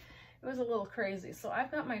know. It was a little crazy. So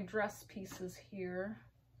I've got my dress pieces here.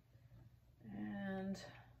 And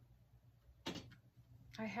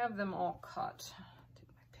I have them all cut. Take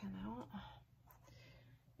my pin out.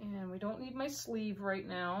 And we don't need my sleeve right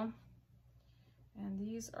now. And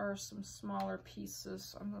these are some smaller pieces,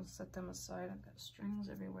 so I'm going to set them aside. I've got strings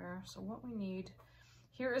everywhere. So what we need,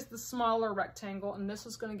 here is the smaller rectangle, and this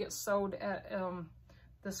is going to get sewed at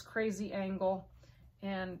this crazy angle.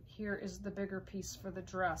 And here is the bigger piece for the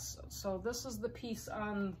dress. So this is the piece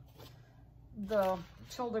on the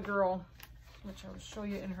Tilda girl, which I will show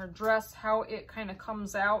you in her dress, how it kind of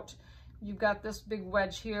comes out. You've got this big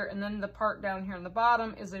wedge here, and then the part down here on the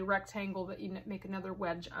bottom is a rectangle that you make another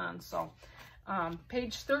wedge on. So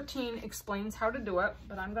page 13 explains how to do it,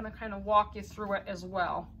 but I'm going to kind of walk you through it as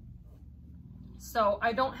well. So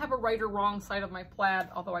I don't have a right or wrong side of my plaid,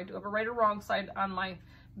 although I do have a right or wrong side on my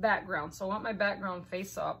background. So I want my background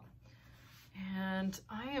face up. And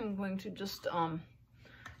I am going to just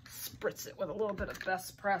spritz it with a little bit of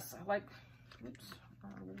best press. I like, oops,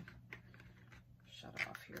 shut it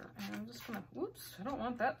off here. And I'm just gonna, whoops, I don't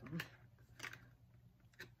want that.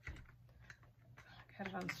 I had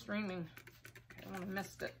it on streaming. I want to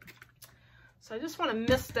mist it. So I just want to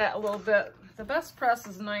mist that a little bit. The best press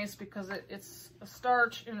is nice because it's a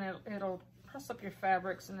starch, and it'll press up your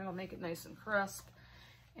fabrics and it'll make it nice and crisp.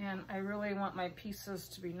 And I really want my pieces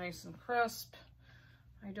to be nice and crisp.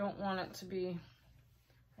 I don't want it to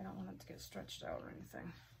get stretched out or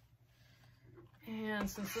anything. And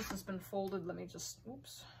since this has been folded, let me just,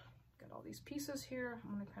 oops, get all these pieces here.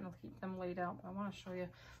 I'm going to kind of keep them laid out, but I want to show you.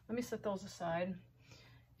 Let me set those aside.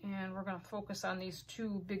 And we're going to focus on these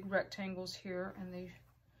two big rectangles here, and they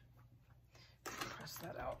press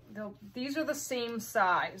that out. These are the same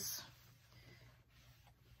size.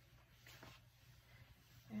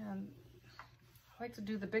 And I like to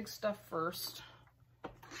do the big stuff first.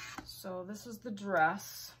 So this is the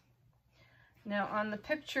dress. Now on the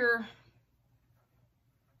picture,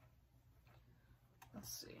 let's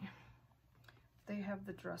see, they have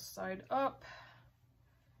the dress side up,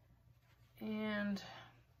 and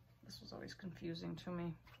this was always confusing to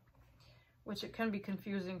me, which it can be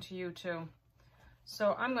confusing to you too.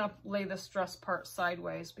 So I'm going to lay this dress part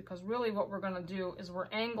sideways, because really what we're going to do is we're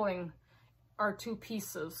angling our two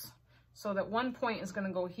pieces so that one point is going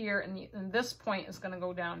to go here and this point is going to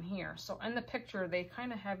go down here. So in the picture, they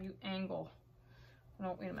kind of have you angle.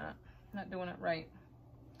 No, wait a minute. I'm not doing it right.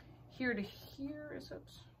 Here to here, is it?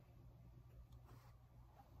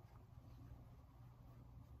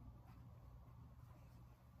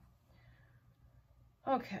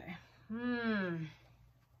 Okay.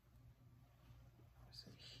 So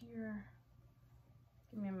here,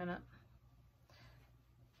 give me a minute.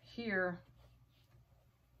 Here,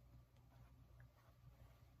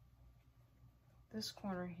 this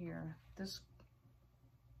corner here, this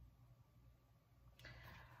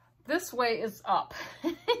way is up.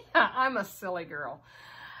 I'm a silly girl.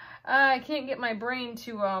 I can't get my brain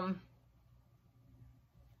to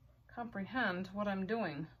comprehend what I'm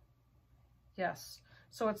doing. Yes.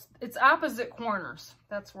 So it's opposite corners.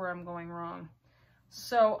 That's where I'm going wrong.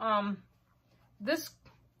 So this,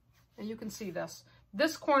 and you can see this.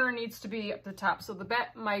 This corner needs to be at the top. So the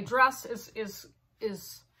back, my dress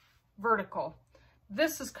is vertical.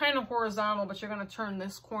 This is kind of horizontal, but you're going to turn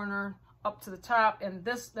this corner up to the top, and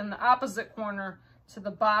this, then the opposite corner to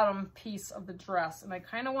the bottom piece of the dress. And I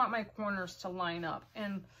kind of want my corners to line up.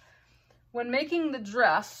 And when making the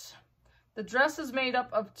dress is made up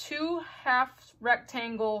of 2 half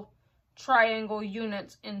rectangle triangle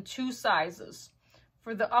units in 2 sizes.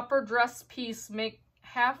 For the upper dress piece, make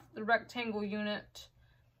half the rectangle unit,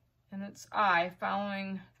 and it's I,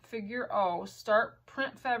 following figure O, start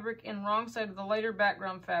print fabric in wrong side of the lighter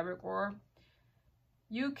background fabric, or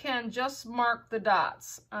you can just mark the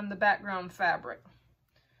dots on the background fabric.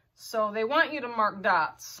 So they want you to mark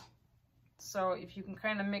dots. So if you can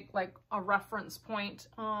kind of make like a reference point,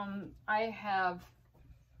 I have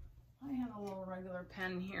a little regular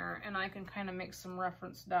pen here, and I can kind of make some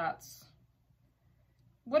reference dots.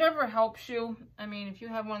 Whatever helps you. I mean, if you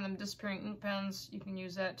have one of them disappearing ink pens, you can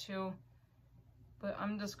use that too. But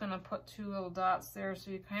I'm just gonna put 2 little dots there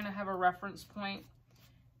so you kind of have a reference point.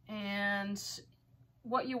 And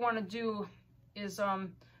what you want to do is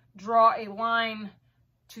draw a line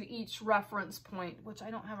to each reference point, which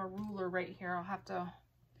I don't have a ruler right here. I'll have to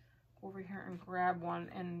go over here and grab one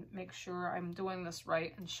and make sure I'm doing this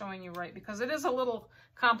right and showing you right, because it is a little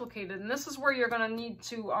complicated. And this is where you're going to need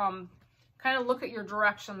to kind of look at your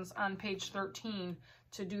directions on page 13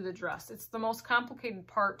 to do the dress. It's the most complicated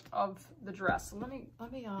part of the dress. So let me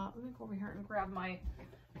go over here and grab my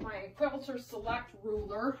Quilter Select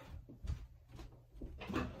ruler.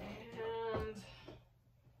 And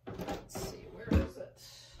let's see, where is it?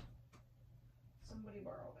 Somebody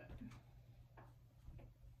borrowed it.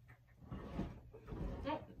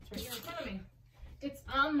 Oh, it's right here in front of me. It's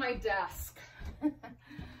on my desk.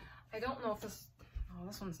 I don't know if this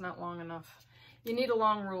one's not long enough. You need a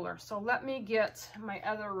long ruler. So let me get my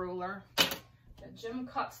other ruler that Jim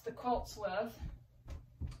cuts the quilts with.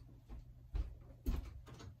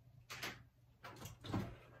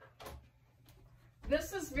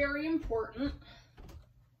 This is very important.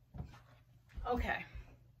 Okay,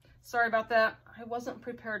 sorry about that. I wasn't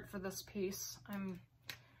prepared for this piece. I'm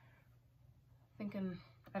thinking,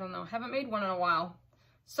 I don't know, haven't made one in a while.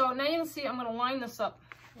 So now you can see I'm gonna line this up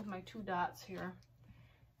with my 2 dots here.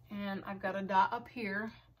 And I've got a dot up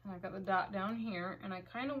here, and I've got the dot down here, and I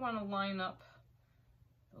kind of want to line up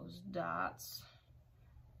those dots.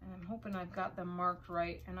 And I'm hoping I've got them marked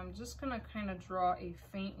right. And I'm just going to kind of draw a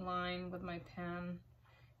faint line with my pen.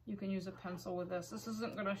 You can use a pencil with this. This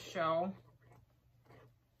isn't going to show.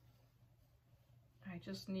 I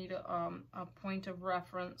just need a point of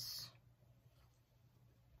reference,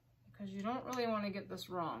 because you don't really want to get this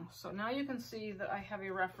wrong. So now you can see that I have a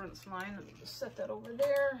reference line. Let me just set that over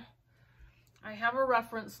there. I have a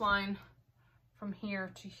reference line from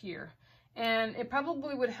here to here. And it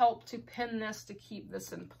probably would help to pin this to keep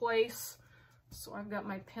this in place. So I've got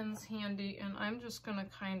my pins handy, and I'm just gonna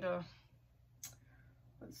kind of,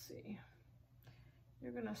 let's see,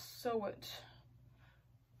 you're gonna sew it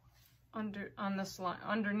on this line,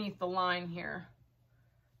 underneath the line here,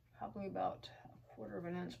 probably about 1/4 of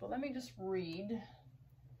an inch, but let me just read.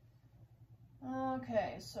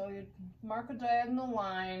 Okay, so you mark a diagonal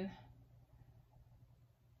line,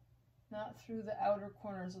 not through the outer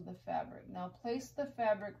corners of the fabric. Now place the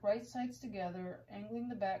fabric right sides together, angling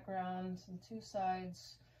the background to the 2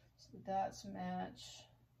 sides so the dots match.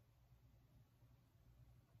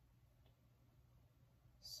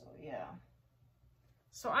 So yeah.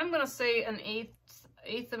 So I'm gonna say an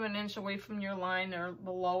eighth of an inch away from your line or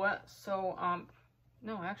below it. So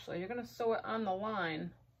no, actually, you're gonna sew it on the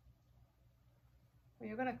line.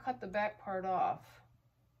 You're gonna cut the back part off.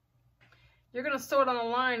 You're gonna sew it on the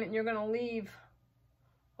line, and you're gonna leave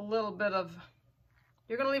a little bit of,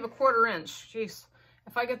 you're gonna leave a 1/4 inch. Jeez,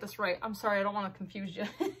 if I get this right, I'm sorry, I don't wanna confuse you.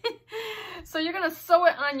 So you're gonna sew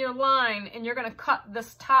it on your line, and you're gonna cut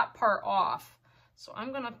this top part off. So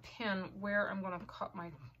I'm gonna pin where I'm gonna cut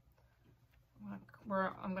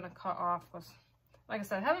off. Like I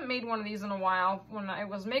said, I haven't made one of these in a while. When I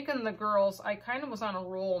was making the girls, I kind of was on a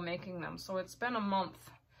roll making them. So it's been a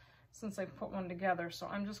month since I put one together. So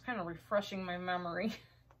I'm just kind of refreshing my memory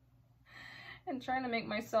and trying to make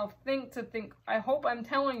myself think. I hope I'm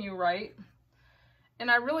telling you right.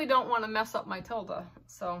 And I really don't want to mess up my Tilda.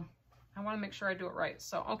 So I want to make sure I do it right.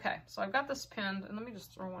 So, okay. So I've got this pinned, and let me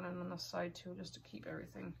just throw one in on this side too, just to keep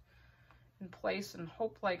everything in place and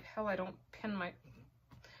hope like hell I don't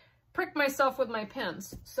prick myself with my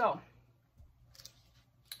pins. So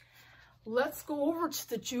let's go over to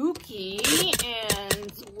the Juki,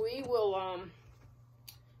 and we will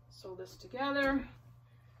sew this together.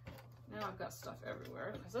 Now I've got stuff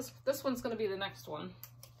everywhere, because this one's going to be the next one.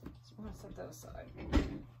 So we're going to set that aside.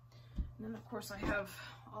 And then of course I have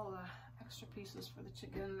all the extra pieces for the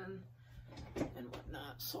chicken and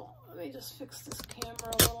whatnot. So let me just fix this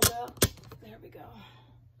camera a little bit. There we go.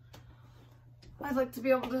 I'd like to be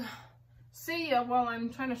able to see you while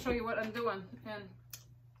I'm trying to show you what I'm doing. And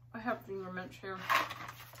I have finger minch here.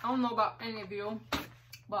 I don't know about any of you,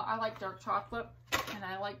 but I like dark chocolate, and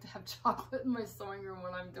I like to have chocolate in my sewing room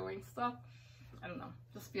when I'm doing stuff. I don't know,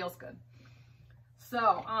 just feels good.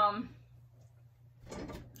 So,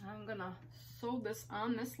 I'm gonna sew this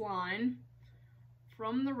on this line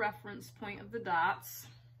from the reference point of the dots.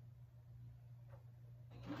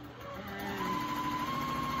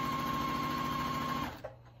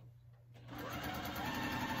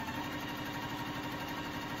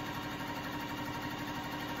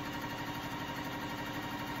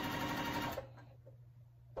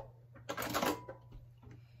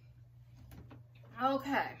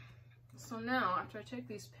 Okay, so now after I take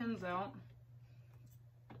these pins out,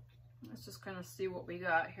 let's just kind of see what we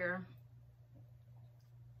got here.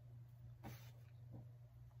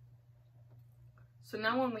 So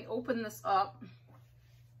now when we open this up,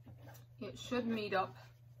 it should meet up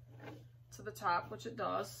to the top, which it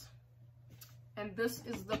does. And this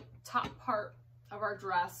is the top part of our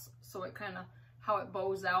dress, so it kind of, how it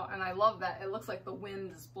bows out. And I love that. It looks like the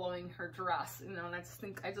wind is blowing her dress, you know, and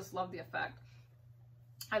I just love the effect.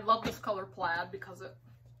 I love this color plaid because it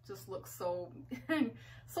just looks so,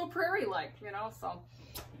 so prairie-like, you know, so.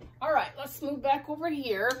 All right, let's move back over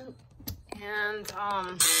here and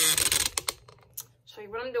show you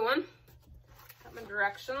what I'm doing. Got my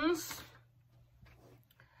directions.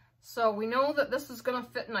 So we know that this is gonna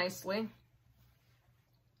fit nicely.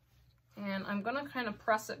 And I'm gonna kind of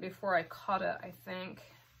press it before I cut it, I think.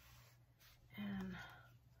 And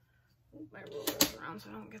move my rulers around so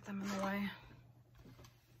I don't get them in the way.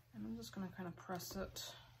 And I'm just gonna kind of press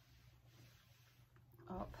it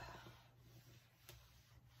up.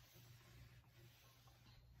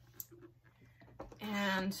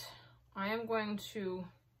 And I am going to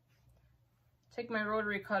take my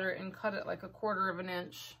rotary cutter and cut it like 1/4 of an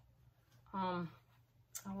inch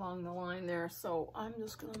along the line there. So I'm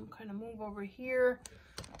just gonna kind of move over here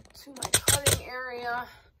to my cutting area.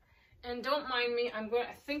 And don't mind me, I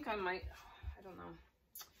think I might, I don't know.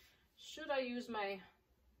 Should I use my,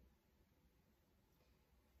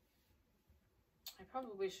 I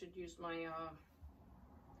probably should use my,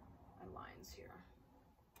 my lines here. I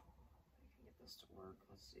can get this to work.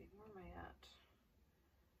 Let's see, where am I at?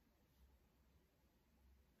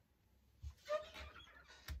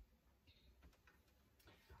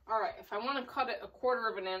 All right, if I want to cut it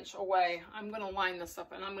 1/4 of an inch away, I'm going to line this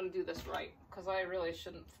up and I'm going to do this right because I really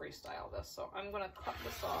shouldn't freestyle this. So I'm going to cut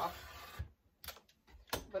this off,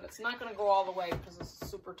 but it's not going to go all the way because this is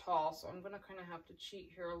super tall. So I'm going to kind of have to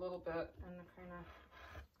cheat here a little bit and kind of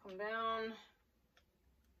come down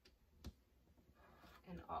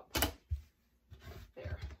and up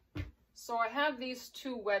there. So I have these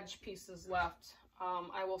 2 wedge pieces left.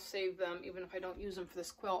 I will save them, even if I don't use them for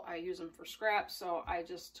this quilt, I use them for scraps, so I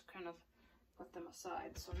just kind of put them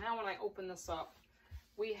aside. So now when I open this up,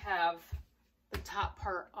 we have the top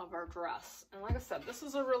part of our dress. And like I said, this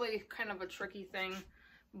is a really kind of a tricky thing,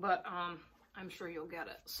 but I'm sure you'll get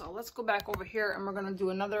it. So let's go back over here and we're gonna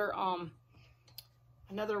do another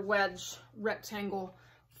wedge rectangle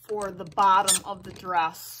for the bottom of the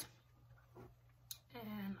dress.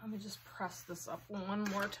 And let me just press this up one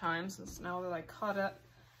more time since now that I cut it,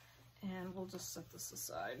 and we'll just set this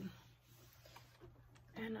aside.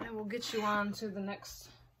 And I will get you on to the next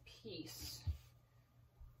piece.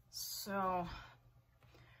 So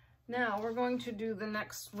now we're going to do the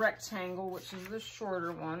next rectangle, which is the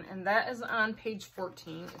shorter one, and that is on page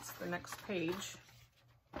 14. It's the next page.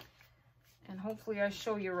 And hopefully I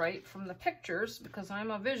show you right from the pictures because I'm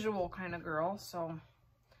a visual kind of girl. So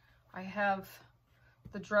I have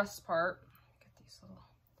the dress part, get these little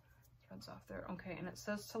threads off there. Okay, and it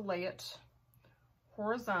says to lay it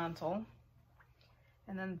horizontal.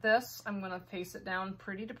 And then this, I'm gonna face it down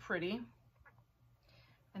pretty to pretty.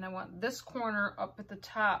 And I want this corner up at the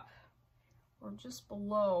top or just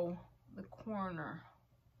below the corner.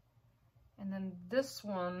 And then this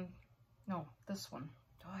one, no, this one.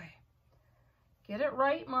 Get it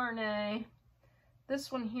right, Marnay.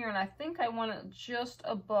 This one here, and I think I want it just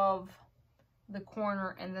above the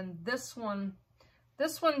corner, and then this one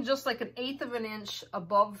just like 1/8 of an inch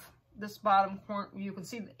above this bottom corner. You can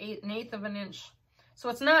see an 1/8 of an inch. So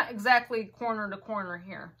it's not exactly corner to corner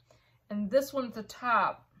here. And this one at the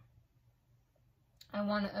top, I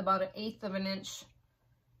want it about 1/8 of an inch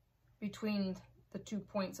between the 2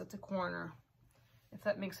 points at the corner, if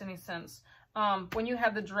that makes any sense. When you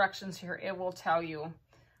have the directions here, it will tell you.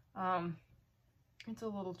 It's a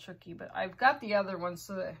little tricky, but I've got the other ones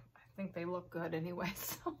so that I think they look good anyway.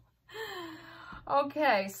 So,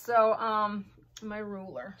 okay, so my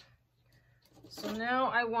ruler. So now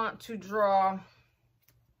I want to draw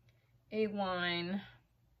a line.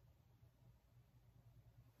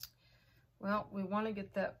 Well, we want to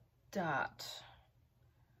get that dot.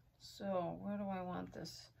 So where do I want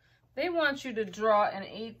this? They want you to draw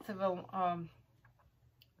 1/8 of a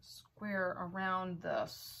square around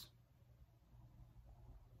this.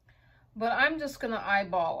 But I'm just going to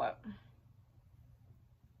eyeball it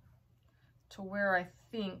to where I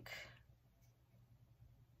think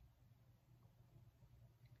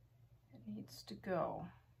it needs to go.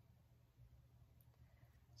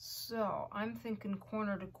 So I'm thinking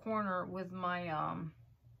corner to corner with my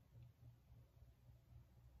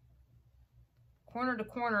corner to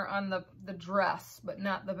corner on the dress, but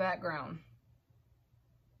not the background.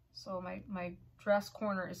 So my dress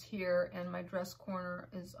corner is here and my dress corner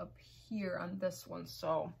is up here on this one.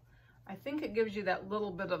 So I think it gives you that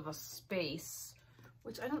little bit of a space,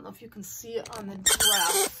 which I don't know if you can see it on the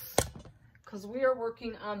dress, because we are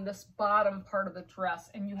working on this bottom part of the dress,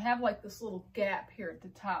 and you have like this little gap here at the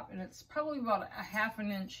top, and it's probably about a ½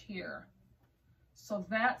 an inch here. So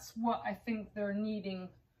that's what I think they're needing,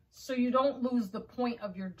 so you don't lose the point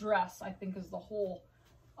of your dress, I think is the whole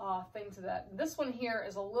thing to that. This one here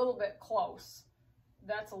is a little bit close.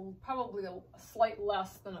 That's probably a slight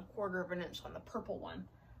less than a ½ an inch on the purple one.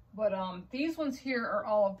 But these ones here are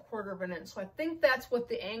all a ½ an inch. So I think that's what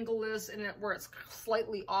the angle is in it, where it's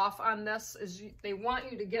slightly off on this, is they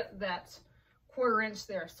want you to get that ½ inch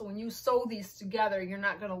there. So when you sew these together, you're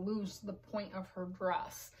not going to lose the point of her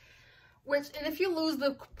dress. And if you lose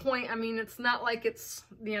the point, I mean, it's not like it's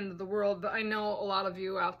the end of the world, but I know a lot of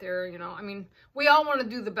you out there, you know, I mean, we all want to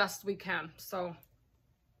do the best we can. So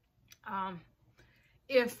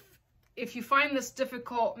if you find this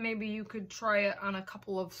difficult, maybe you could try it on a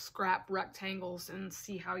couple of scrap rectangles and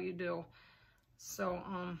see how you do. So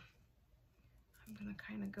I'm going to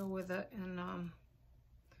kind of go with it, and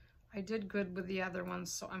I did good with the other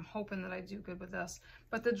ones, so I'm hoping that I do good with this.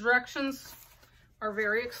 But the directions are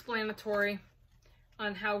very explanatory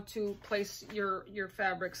on how to place your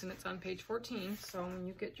fabrics, and it's on page 14. So when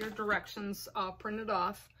you get your directions printed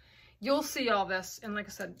off, you'll see all this. And like I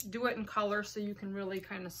said, do it in color so you can really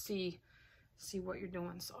kind of see what you're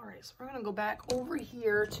doing. So, all right, so we're gonna go back over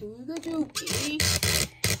here to the doopie,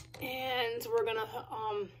 and we're gonna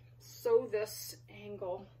sew this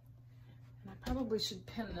angle. And I probably should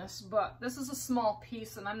pin this, but this is a small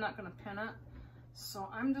piece and I'm not gonna pin it. So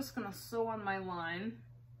I'm just gonna sew on my line,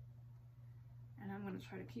 and I'm gonna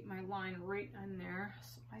try to keep my line right in there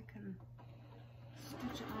so I can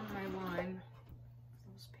stitch it on my line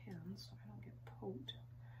with those pins so I don't get poked.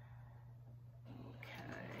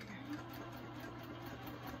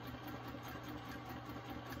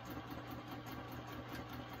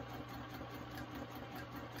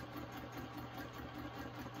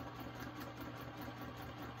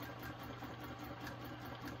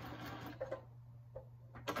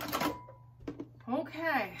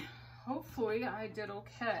 Okay, hopefully I did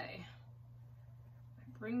okay.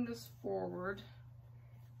 I bring this forward,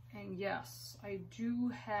 and yes, I do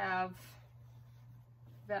have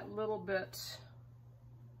that little bit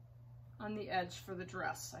on the edge for the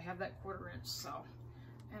dress. I have that ½ inch, so,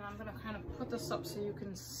 and I'm gonna kind of put this up so you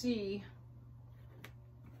can see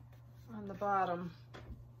on the bottom.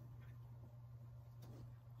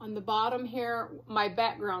 On the bottom here, my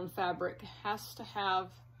background fabric has to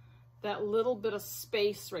have that little bit of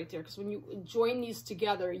space right there, because when you join these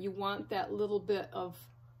together, you want that little bit of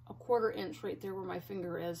a ½ inch right there where my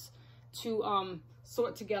finger is to sew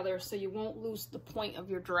it together so you won't lose the point of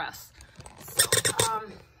your dress. So,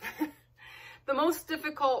 the most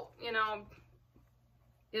difficult, you know,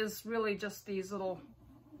 is really just these little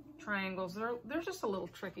triangles. They're just a little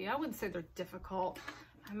tricky. I wouldn't say they're difficult.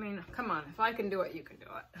 I mean, come on, if I can do it, you can do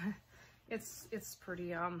it. It's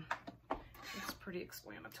pretty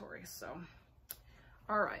explanatory. So,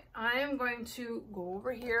 all right, I am going to go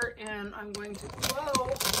over here and I'm going to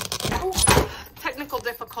technical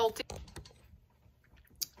difficulty,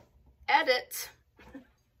 edit.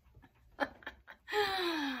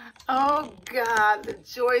 Oh God, the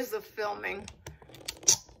joys of filming.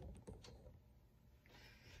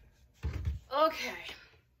 Okay,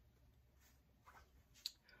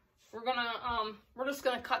 we're just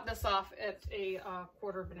gonna cut this off at a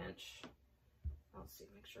 ½ inch. Let's see,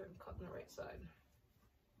 make sure I'm cutting the right side.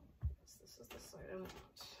 This is the side I want.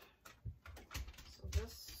 So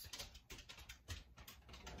this,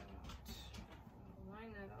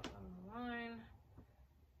 line that up on the line. Line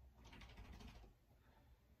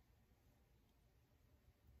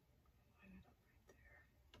it up right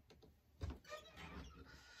there.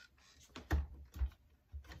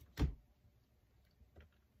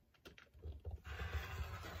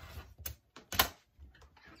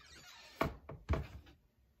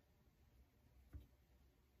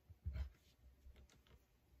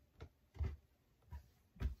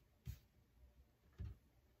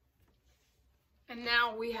 And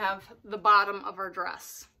now we have the bottom of our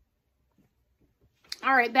dress.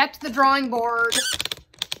 All right, back to the drawing board.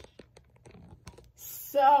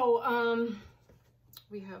 So,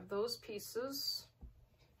 we have those pieces.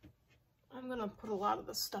 I'm gonna put a lot of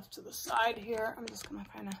the stuff to the side here. I'm just gonna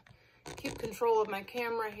kind of keep control of my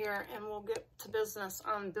camera here, and we'll get to business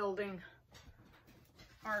on building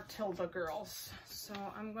our Tilda girls. So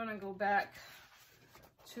I'm gonna go back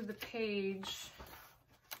to the page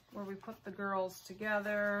where we put the girls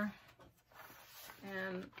together,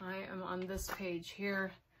 and I am on this page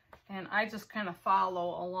here, and I just kind of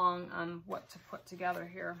follow along on what to put together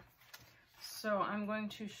here. So I'm going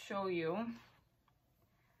to show you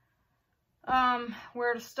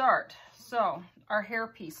where to start. So our hair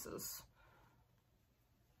pieces.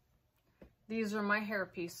 These are my hair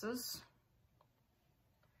pieces.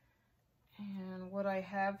 And what I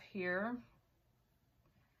have here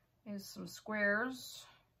is some squares,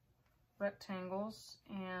 rectangles,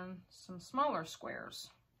 and some smaller squares.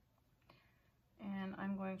 And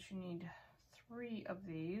I'm going to need 3 of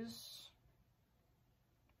these.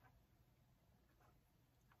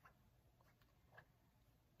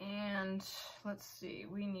 And let's see,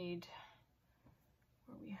 we need,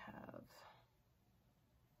 where we have,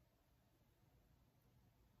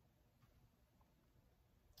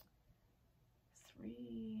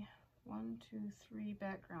 one, two, 3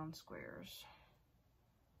 background squares.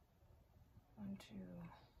 1, 2,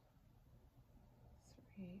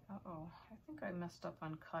 3. Uh-oh, I think I messed up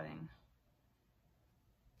on cutting.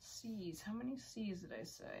 C's, how many C's did I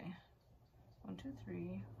say? 1, 2,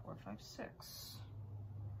 3, 4, 5, 6.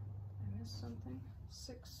 I missed something?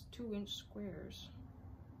 6 2-inch squares.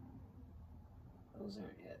 Those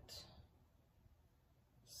aren't it.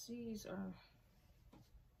 C's are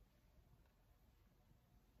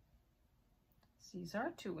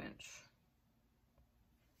 2-inch.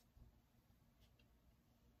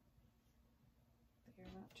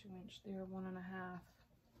 They're not 2-inch, they're 1.5.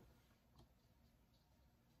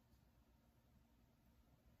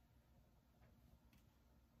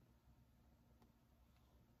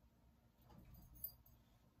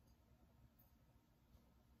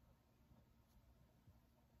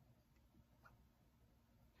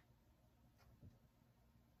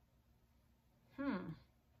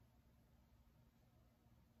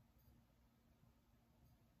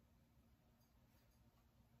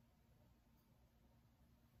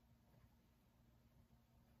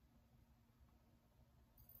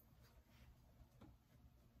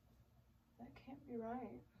 That can't be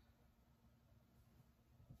right.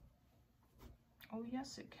 Oh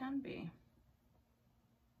yes, it can be.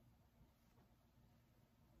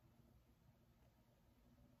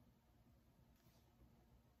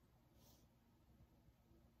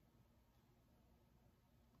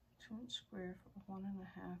 Inch square for 1.5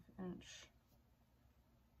 inch.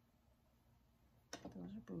 Those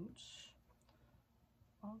are boots.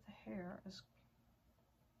 All the hair is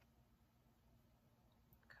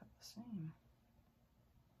cut the same.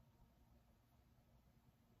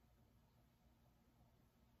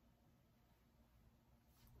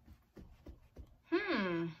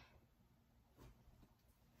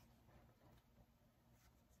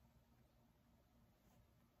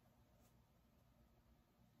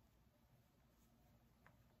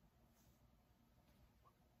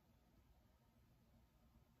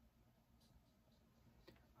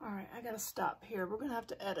 All right, I gotta stop here. We're gonna have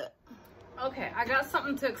to edit. Okay, I got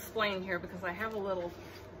something to explain here because I have a little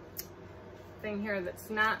thing here that's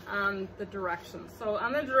not on the directions. So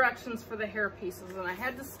on the directions for the hair pieces, and I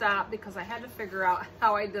had to stop because I had to figure out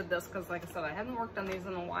how I did this because like I said, I hadn't worked on these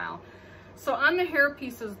in a while. So on the hair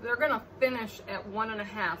pieces, they're gonna finish at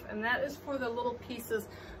 1.5, and that is for the little pieces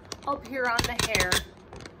up here on the hair.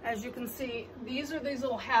 As you can see, these are these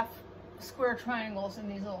little half square triangles in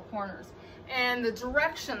these little corners. And the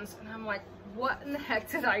directions, and I'm like, what in the heck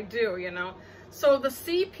did I do, you know? So the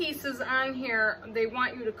C pieces on here, they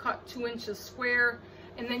want you to cut 2 inches square,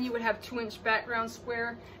 and then you would have 2-inch background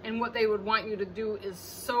square, and what they would want you to do is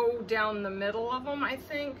sew down the middle of them, I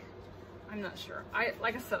think. I'm not sure.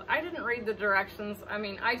 Like I said, I didn't read the directions. I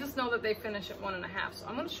mean, I just know that they finish at 1.5. So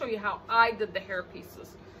I'm gonna show you how I did the hair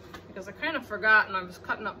pieces, because I kind of forgot, and I was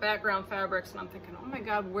cutting up background fabrics, and I'm thinking, oh my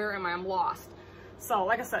God, where am I? I'm lost. So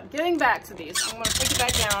like I said, getting back to these, I'm going to take it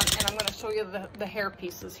back down, and I'm going to show you the hair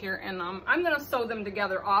pieces here, and I'm going to sew them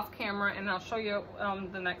together off camera, and I'll show you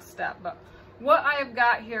the next step. But what I've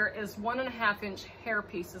got here is 1.5 inch hair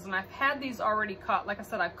pieces, and I've had these already cut. Like I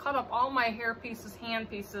said, I've cut up all my hair pieces,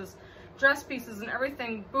 hand pieces, dress pieces, and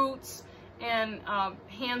everything, boots, and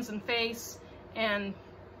hands and face, and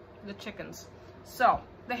the chickens. So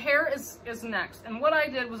the hair is next, and what I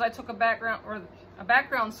did was I took a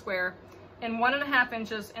background square, in 1.5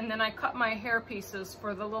 inches, and then I cut my hair pieces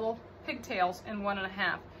for the little pigtails in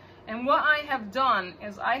 1.5. And what I have done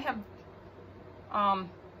is I have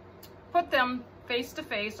put them face to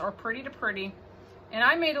face or pretty to pretty, and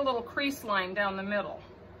I made a little crease line down the middle.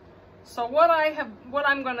 So what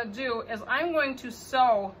I'm going to do is I'm going to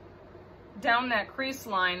sew down that crease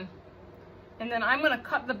line, and then I'm going to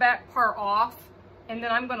cut the back part off, and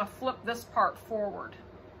then I'm going to flip this part forward.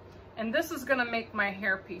 And this is going to make my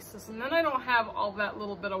hair pieces, and then I don't have all that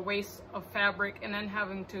little bit of waste of fabric and then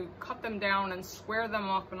having to cut them down and square them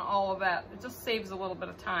up and all of that. It just saves a little bit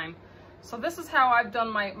of time. So this is how I've done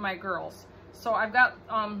my girls. So I've got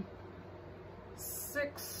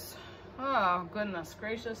 6, oh goodness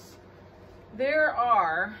gracious, there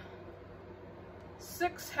are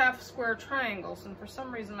 6 half square triangles, and for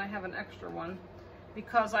some reason I have an extra one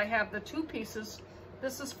because I have the 2 pieces.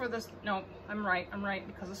 This is for this, no, I'm right,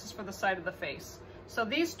 because this is for the side of the face. So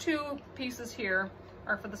these 2 pieces here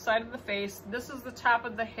are for the side of the face. This is the top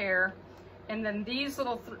of the hair, and then these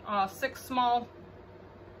little 6 small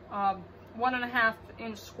 1.5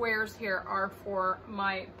 inch squares here are for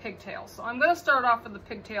my pigtails. So I'm going to start off with the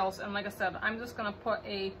pigtails, and like I said, I'm just going to put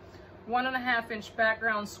a 1.5 inch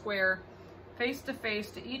background square face to face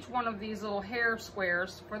to each one of these little hair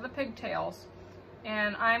squares for the pigtails.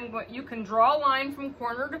 And you can draw a line from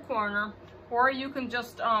corner to corner, or you can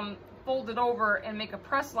just fold it over and make a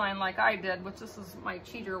press line like I did, which this is my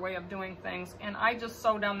cheater way of doing things. And I just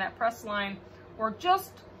sew down that press line, or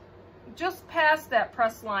just past that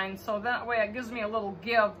press line, so that way it gives me a little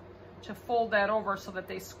give to fold that over so that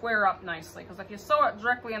they square up nicely. Because if you sew it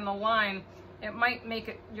directly in the line, it might make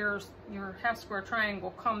it your half square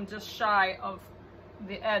triangle come just shy of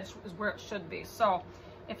the edge is where it should be. So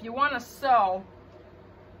if you want to sew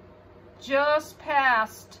just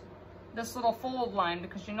past this little fold line,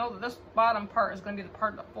 because you know that this bottom part is going to be the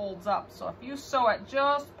part that folds up. So if you sew it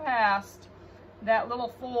just past that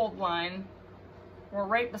little fold line, or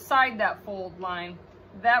right beside that fold line,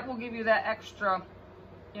 that will give you that extra,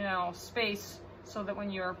 you know, space, so that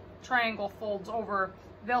when your triangle folds over,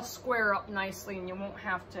 they'll square up nicely and you won't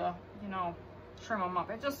have to, you know, trim them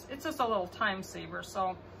up. It's just a little time saver.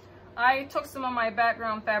 So I took some of my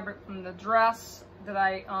background fabric from the dress that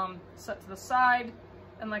I set to the side,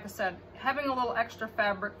 and like I said, having a little extra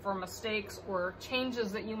fabric for mistakes or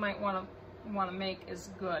changes that you might want to make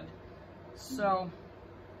is good. So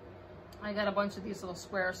I got a bunch of these little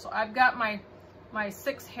squares. So I've got my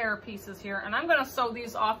 6 hair pieces here, and I'm going to sew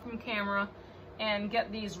these off from camera and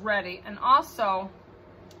get these ready. And also,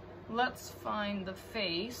 let's find the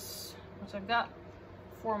face, which I've got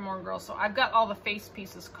 4 more girls. So I've got all the face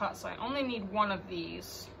pieces cut, so I only need 1 of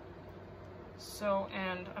these. So,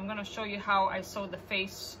 and I'm going to show you how I sewed the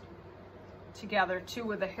face together too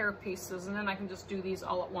with the hair pieces, and then I can just do these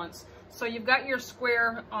all at once. So you've got your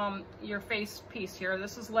square, your face piece here.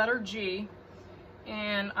 This is letter G,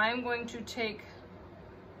 and I'm going to take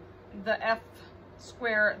the F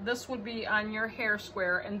square. This would be on your hair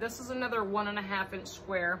square, and this is another 1.5 inch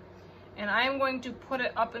square, and I am going to put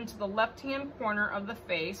it up into the left-hand corner of the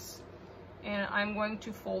face, and I'm going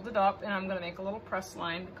to fold it up, and I'm going to make a little press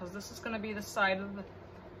line, because this is going to be the side of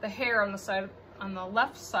the hair on the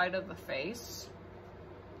left side of the face.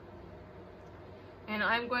 And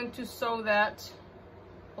I'm going to sew that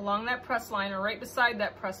along that press line, or right beside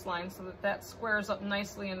that press line, so that that squares up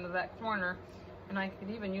nicely into that corner. And I could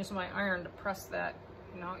even use my iron to press that,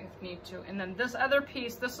 you know, if need to. And then this other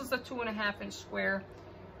piece, this is a 2.5 inch square,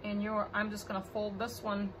 and I'm just going to fold this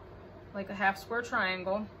one like a half square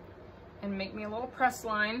triangle and make me a little press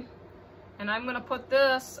line. And I'm going to put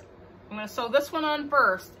this, I'm going to sew this one on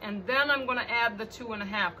first, and then I'm going to add the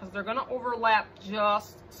 2.5, because they're going to overlap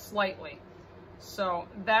just slightly. So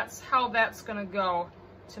that's how that's going to go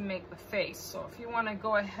to make the face. So if you want to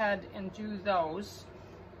go ahead and do those,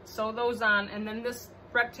 sew those on, and then this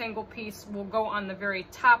rectangle piece will go on the very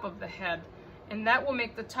top of the head, and that will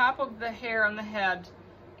make the top of the hair on the head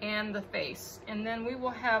and the face. And then we will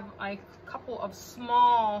have a couple of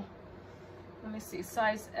small, let me see,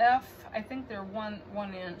 size F, I think they're one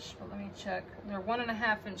inch, but let me check. They're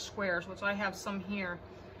 1.5 inch squares, which I have some here.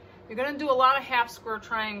 You're going to do a lot of half square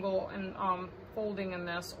triangle and folding in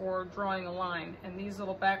this, or drawing a line, and these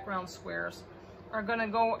little background squares are going to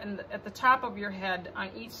go at the top of your head on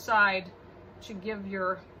each side to give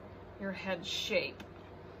your head shape.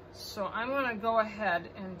 So I'm going to go ahead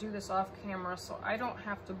and do this off camera so I don't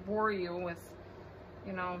have to bore you with,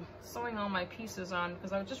 you know, sewing all my pieces on,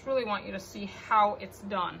 because I just really want you to see how it's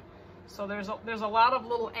done. So there's a lot of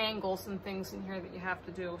little angles and things in here that you have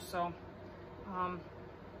to do. So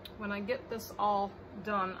when I get this all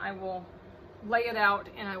done, I will lay it out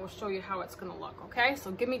and I will show you how it's gonna look, okay?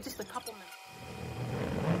 So give me just a couple minutes.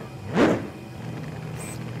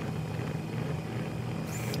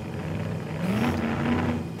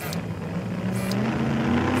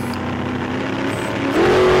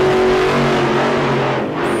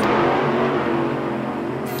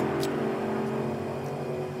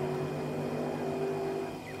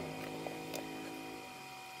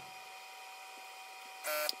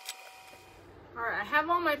 All right, I have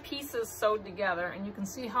all my pieces sewed together, and you can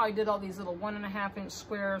see how I did all these little 1.5 inch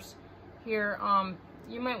squares here.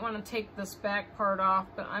 You might want to take this back part off,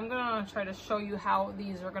 but I'm gonna try to show you how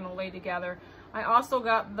these are gonna lay together. I also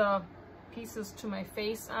got the pieces to my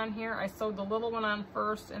face on here. I sewed the little one on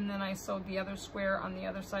first, and then I sewed the other square on the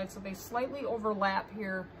other side, so they slightly overlap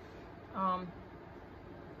here. As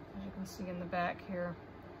you can see in the back here,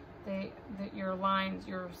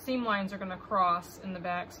 your seam lines are going to cross in the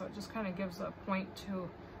back, so it just kind of gives a point to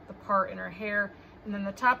the part in her hair. And then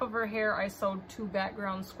the top of her hair, I sewed 2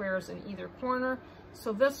 background squares in either corner,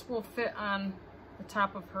 so this will fit on the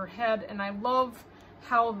top of her head. And I love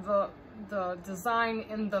how the design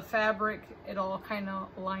in the fabric, it all kind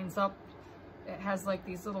of lines up. It has like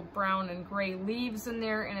these little brown and gray leaves in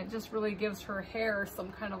there, and it just really gives her hair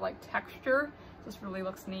some kind of like texture. Just really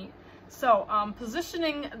looks neat. So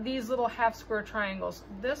positioning these little half square triangles,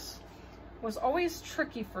 this was always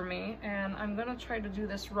tricky for me, and I'm gonna try to do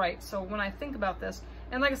this right. So when I think about this,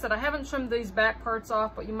 and like I said, I haven't trimmed these back parts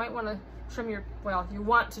off, but you might want to trim you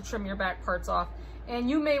want to trim your back parts off, and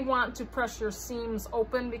you may want to press your seams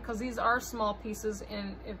open because these are small pieces,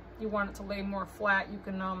 and if you want it to lay more flat, you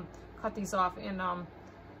can cut these off and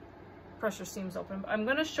press your seams open. But I'm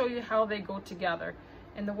gonna show you how they go together,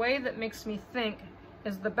 and the way that makes me think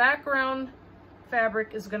is the background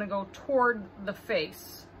fabric is going to go toward the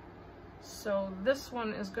face. So this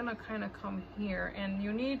one is going to kind of come here, and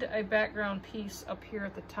you need a background piece up here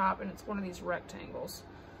at the top, and it's one of these rectangles.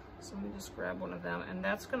 So let me just grab one of them, and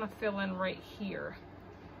that's going to fill in right here.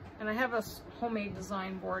 And I have a homemade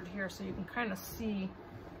design board here, so you can kind of see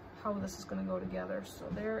how this is going to go together. So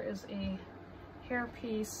there is a hair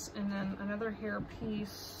piece, and then another hair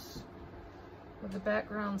piece with the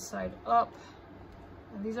background side up.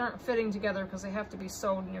 And these aren't fitting together because they have to be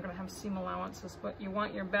sewed, and you're going to have seam allowances, but you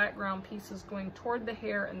want your background pieces going toward the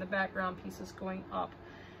hair and the background pieces going up.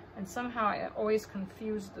 And somehow I always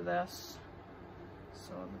confused this.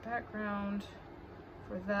 So the background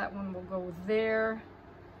for that one will go there.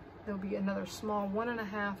 There'll be another small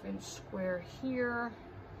 1.5 inch square here.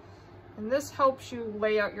 And this helps you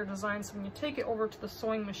lay out your design, so when you take it over to the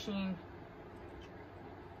sewing machine,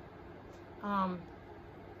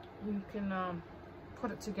 you can put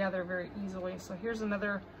it together very easily. So here's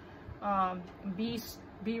another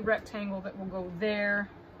B rectangle that will go there,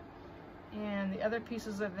 and the other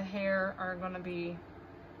pieces of the hair are going to be,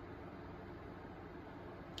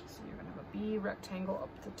 so you're going to have a B rectangle up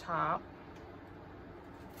the top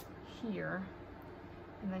here,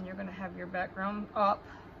 and then you're going to have your background up,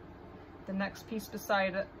 the next piece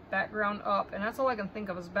beside it, background up, and that's all I can think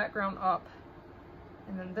of is background up.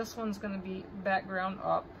 And then this one's going to be background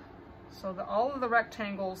up. So all of the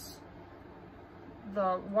rectangles,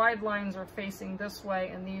 the wide lines are facing this way,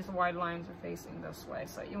 and these wide lines are facing this way.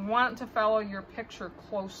 So you want to follow your picture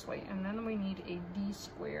closely. And then we need a D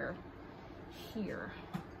square here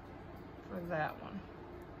for that one.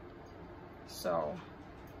 So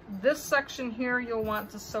this section here you'll want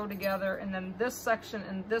to sew together, and then this section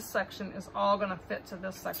and this section is all going to fit to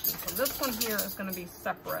this section. So this one here is going to be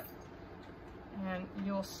separate. And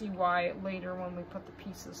you'll see why later when we put the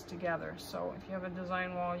pieces together. So if you have a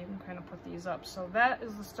design wall, you can kind of put these up. So that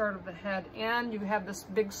is the start of the head, and you have this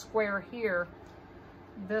big square here.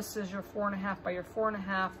 This is your 4.5 by your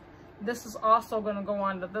 4.5. This is also going to go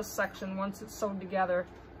on to this section once it's sewed together.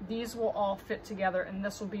 These will all fit together, and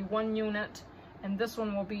this will be one unit, and this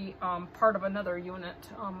one will be part of another unit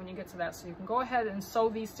when you get to that. So you can go ahead and sew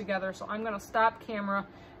these together. So I'm going to stop camera,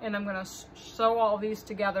 and I'm going to sew all these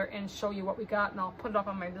together and show you what we got, and I'll put it up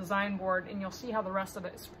on my design board, and you'll see how the rest of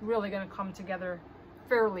it is really going to come together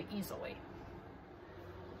fairly easily.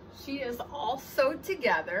 She is all sewed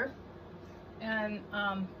together, and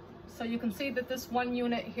so you can see that this one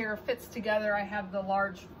unit here fits together. I have the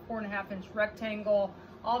large 4.5 inch rectangle,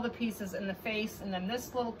 all the pieces in the face, and then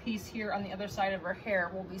this little piece here on the other side of her hair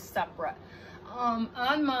will be separate.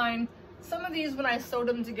 On mine, some of these, when I sewed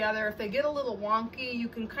them together, if they get a little wonky, you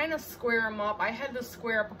can kind of square them up. I had to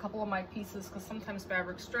square up a couple of my pieces because sometimes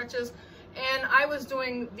fabric stretches. And I was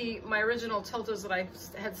doing my original Tildas that I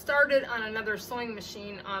had started on another sewing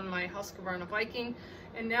machine on my Husqvarna Viking,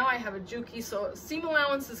 and now I have a Juki, so seam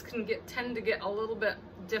allowances tend to get a little bit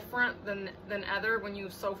different than other when you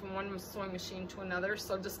sew from one sewing machine to another,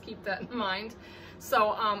 so just keep that in mind.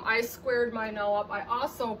 So I squared mine all up. I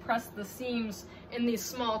also pressed the seams in these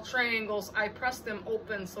small triangles. I pressed them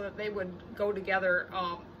open so that they would go together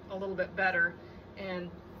a little bit better, and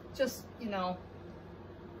just, you know,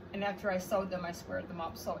 and after I sewed them, I squared them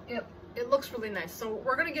up. So it looks really nice. So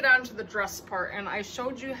we're gonna get on to the dress part, and I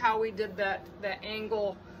showed you how we did that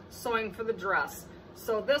angle sewing for the dress.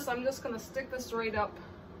 So this, I'm just gonna stick this right up.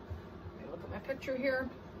 Let me look at my picture here.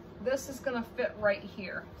 This is gonna fit right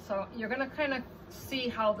here. So you're gonna kind of see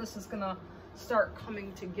how this is gonna start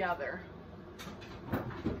coming together.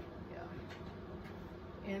 Yeah.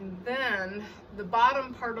 And then the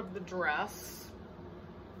bottom part of the dress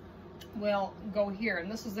will go here. And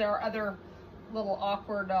this is our other little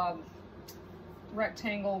awkward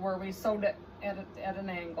rectangle where we sewed it at an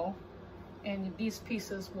angle. And these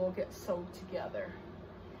pieces will get sewed together.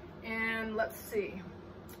 And let's see,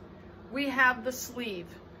 we have the sleeve.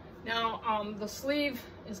 Now the sleeve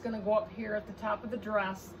is going to go up here at the top of the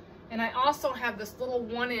dress, and I also have this little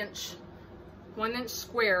 1 inch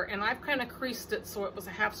square, and I've kind of creased it so it was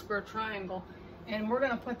a half square triangle, and we're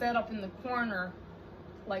going to put that up in the corner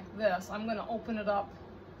like this. I'm going to open it up,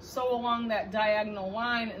 sew along that diagonal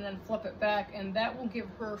line, and then flip it back, and that will give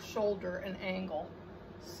her shoulder an angle.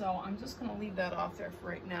 So I'm just going to leave that off there for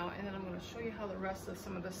right now, and then I'm going to show you how the rest of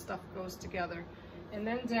some of this stuff goes together. And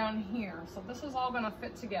then down here, so this is all going to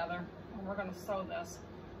fit together, and we're going to sew this.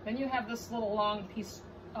 Then you have this little long piece,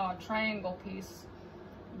 triangle piece,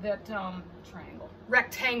 that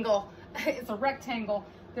rectangle. It's a rectangle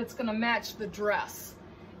that's going to match the dress.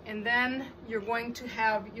 And then you're going to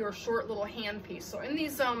have your short little hand piece. So in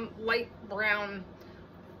these light brown,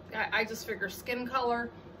 I just figure skin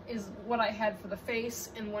color is what I had for the face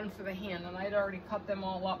and one for the hand, and I'd already cut them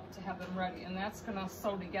all up to have them ready, and that's going to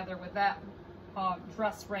sew together with that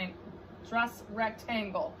dress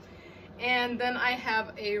rectangle. And then I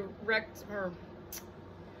have a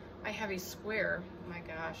square. Oh my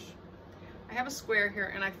gosh, I have a square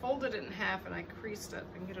here, and I folded it in half and I creased it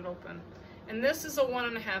and get it open. And this is a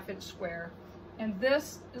 1.5 inch square, and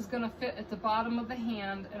this is going to fit at the bottom of the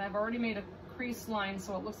hand, and I've already made a crease line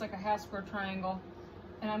so it looks like a half square triangle.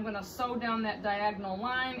 And I'm going to sew down that diagonal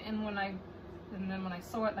line, and then when I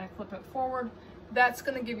sew it and I flip it forward, that's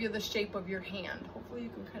going to give you the shape of your hand. Hopefully you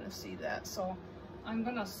can kind of see that. So I'm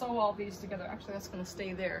going to sew all these together. Actually, that's going to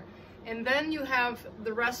stay there. And then you have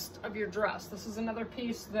the rest of your dress. This is another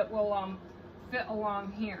piece that will fit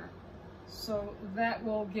along here. So that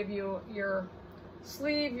will give you your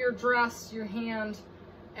sleeve, your dress, your hand,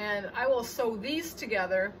 and I will sew these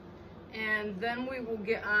together, and then we will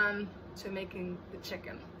get on to making the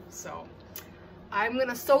chicken. So I'm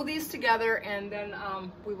gonna sew these together, and then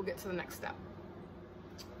we will get to the next step.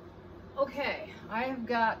 Okay, I have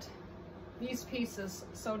got these pieces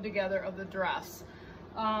sewed together of the dress.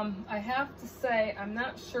 I have to say, I'm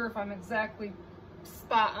not sure if I'm exactly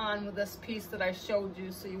spot on with this piece that I showed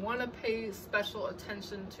you, so you want to pay special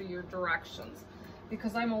attention to your directions,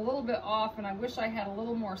 because I'm a little bit off, and I wish I had a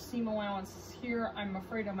little more seam allowance here. I'm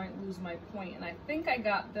afraid I might lose my point, and I think I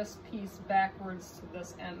got this piece backwards to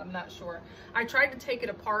this end. I'm not sure. I tried to take it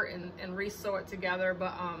apart and re-sew it together,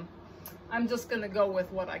 but I'm just going to go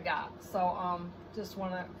with what I got. So just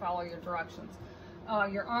want to follow your directions.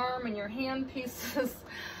 Your arm and your hand pieces.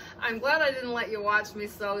 I'm glad I didn't let you watch me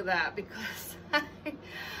sew that, because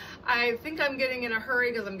I think I'm getting in a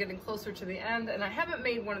hurry because I'm getting closer to the end, and I haven't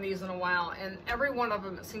made one of these in a while, and every one of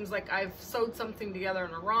them, it seems like I've sewed something together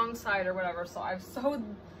on the wrong side or whatever. So I've sewed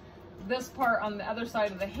this part on the other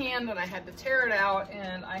side of the hand, and I had to tear it out,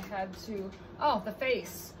 and I had to, oh, the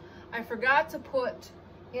face. I forgot to put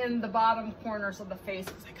in the bottom corners of the face,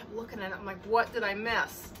 because I kept looking at it. I'm like, what did I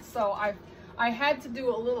miss? So I had to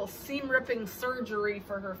do a little seam ripping surgery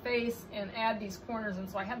for her face and add these corners, and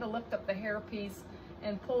so I had to lift up the hair piece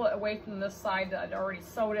and pull it away from this side that I'd already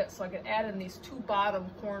sewed it, so I could add in these two bottom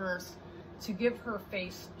corners to give her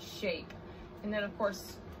face shape. And then of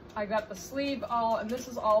course I got the sleeve all, and this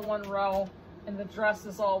is all one row, and the dress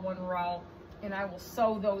is all one row, and I will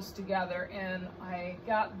sew those together. And I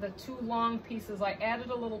got the two long pieces. I added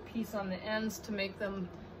a little piece on the ends to make them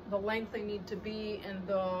the length they need to be, and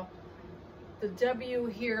the W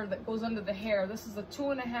here that goes under the hair, this is a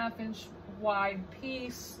 2.5 inch wide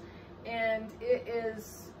piece, and it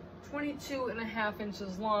is 22.5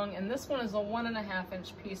 inches long, and this one is a 1.5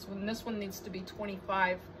 inch piece, when this one needs to be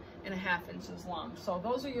 25.5 inches long. So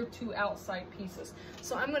those are your two outside pieces.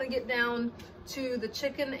 So I'm going to get down to the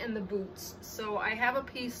chicken and the boots. So I have a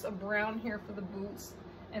piece of brown here for the boots,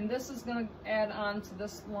 and this is going to add on to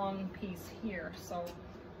this long piece here. So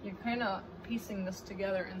you're kind of piecing this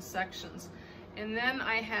together in sections. And then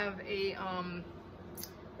I have a,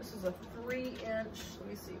 this is a 3-inch, let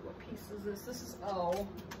me see what piece is this. This is, oh,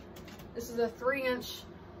 this is a 3-inch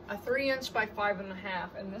by 5.5,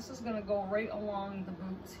 and this is gonna go right along the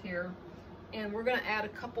boots here. And we're gonna add a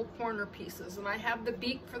couple corner pieces. And I have the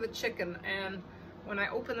beak for the chicken, and when I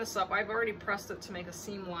open this up, I've already pressed it to make a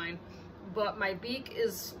seam line, but my beak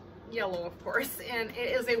is yellow, of course, and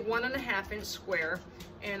it is a 1.5-inch square,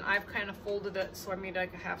 and I've kind of folded it so I made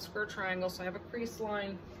like a half square triangle. So I have a crease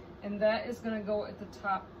line, and that is going to go at the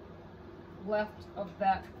top left of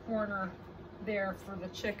that corner there for the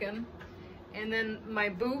chicken. And then my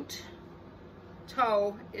boot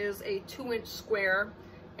toe is a 2-inch square,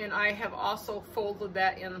 and I have also folded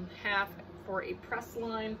that in half for a press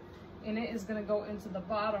line, and it is going to go into the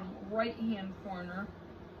bottom right hand corner,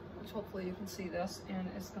 which hopefully you can see this, and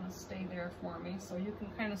it's going to stay there for me, so you can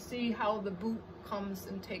kind of see how the boot comes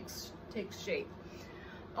and takes shape.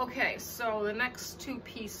 Okay, so the next two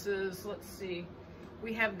pieces, let's see,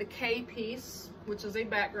 we have the K piece, which is a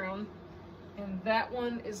background, and that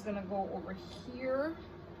one is going to go over here.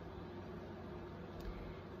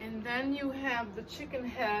 And then you have the chicken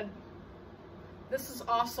head. This is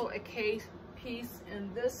also a K piece,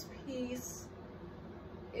 and this piece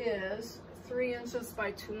is 3 inches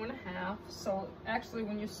by 2.5. So actually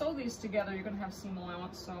when you sew these together, you're gonna have seam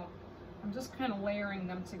allowance. So I'm just kind of layering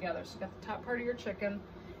them together. So you got the top part of your chicken,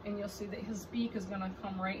 and you'll see that his beak is gonna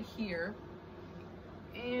come right here.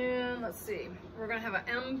 And let's see, we're gonna have an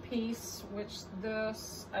M piece, which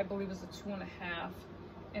this I believe is a 2.5.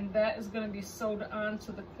 And that is gonna be sewed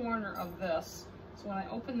onto the corner of this. So when I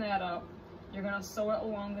open that up, you're gonna sew it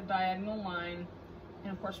along the diagonal line.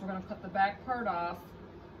 And of course we're gonna cut the back part off,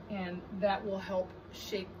 and that will help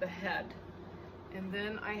shape the head. And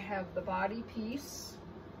then I have the body piece,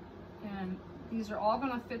 and these are all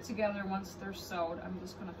going to fit together once they're sewed. I'm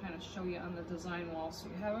just going to kind of show you on the design wall so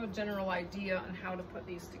you have a general idea on how to put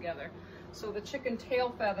these together. So the chicken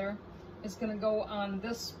tail feather is going to go on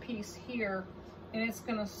this piece here, and it's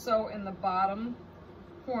going to sew in the bottom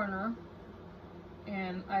corner.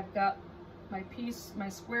 And I've got my piece, my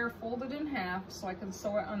square folded in half so I can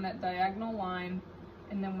sew it on that diagonal line.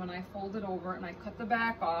 And then when I fold it over and I cut the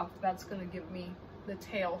back off, that's going to give me the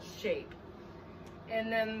tail shape.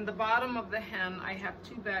 And then the bottom of the hen, I have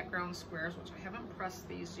 2 background squares, which I haven't pressed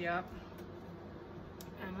these yet.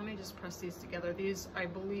 And let me just press these together. These, I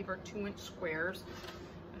believe, are 2-inch squares.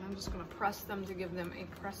 And I'm just going to press them to give them a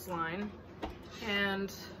press line.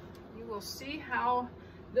 And you will see how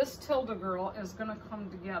this Tilda girl is going to come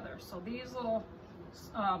together. So these little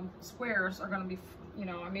squares are going to be, you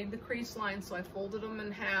know, I made the crease line, so I folded them in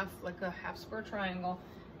half, like a half square triangle,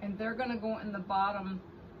 and they're going to go in the bottom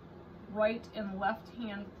right and left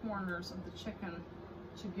hand corners of the chicken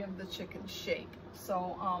to give the chicken shape.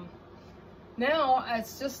 So now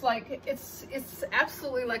it's just like, it's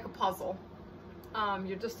absolutely like a puzzle.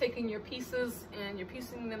 You're just taking your pieces and you're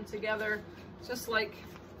piecing them together just like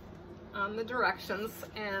on the directions.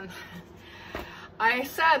 And I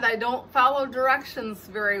said I don't follow directions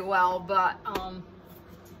very well, but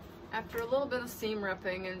after a little bit of seam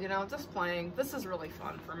ripping and, you know, just playing, this is really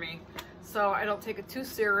fun for me. So I don't take it too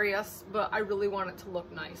serious, but I really want it to look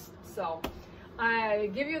nice. So I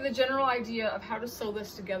give you the general idea of how to sew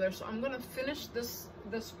this together. So I'm going to finish this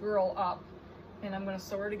girl up, and I'm going to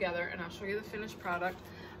sew her together, and I'll show you the finished product.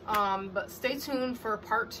 But stay tuned for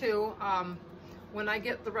part 2 when I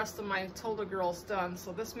get the rest of my Tilda girls done.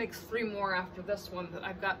 So this makes 3 more after this one that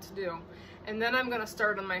I've got to do. And then I'm going to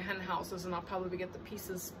start on my hen houses, and I'll probably get the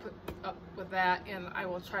pieces put up with that, and I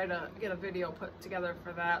will try to get a video put together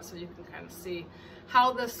for that so you can kind of see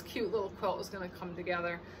how this cute little quilt is going to come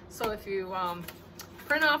together. So if you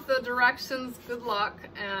print off the directions, good luck,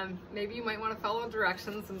 and maybe you might want to follow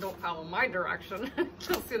directions and don't follow my direction,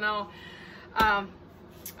 because, you know,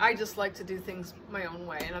 I just like to do things my own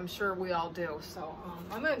way, and I'm sure we all do. So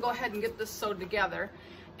I'm going to go ahead and get this sewed together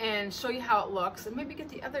and show you how it looks, and maybe get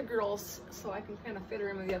the other girls so I can kind of fit her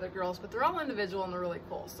in with the other girls, but they're all individual and they're really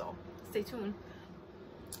cool, so stay tuned.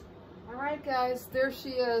 All right, guys, there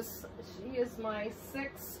she is. She is my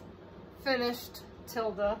 6th finished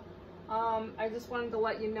Tilda. I just wanted to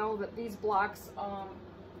let you know that these blocks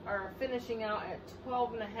are finishing out at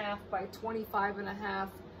 12.5 by 25.5.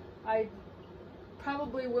 I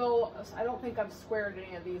probably will, I don't think I've squared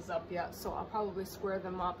any of these up yet, so I'll probably square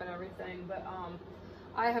them up and everything, but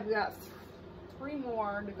I have got 3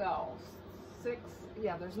 more to go. 6,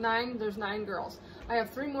 yeah, there's 9 girls. I have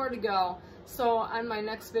 3 more to go. So on my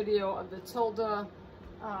next video of the Tilda's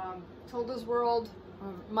World,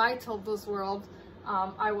 my Tilda's World,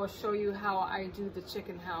 I will show you how I do the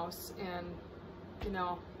chicken house and, you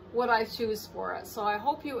know, what I choose for it. So I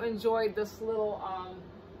hope you enjoyed this little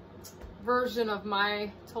version of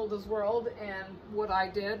my Tilda's World and what I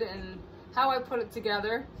did and how I put it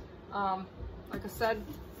together. Like I said,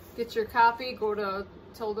 get your copy, go to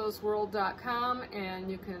tildasworld.com,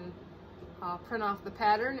 and you can print off the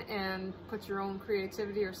pattern and put your own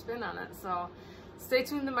creativity or spin on it. So stay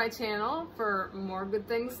tuned to my channel for more good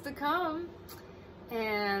things to come,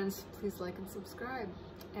 and please like and subscribe,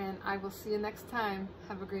 and I will see you next time.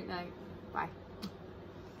 Have a great night. Bye.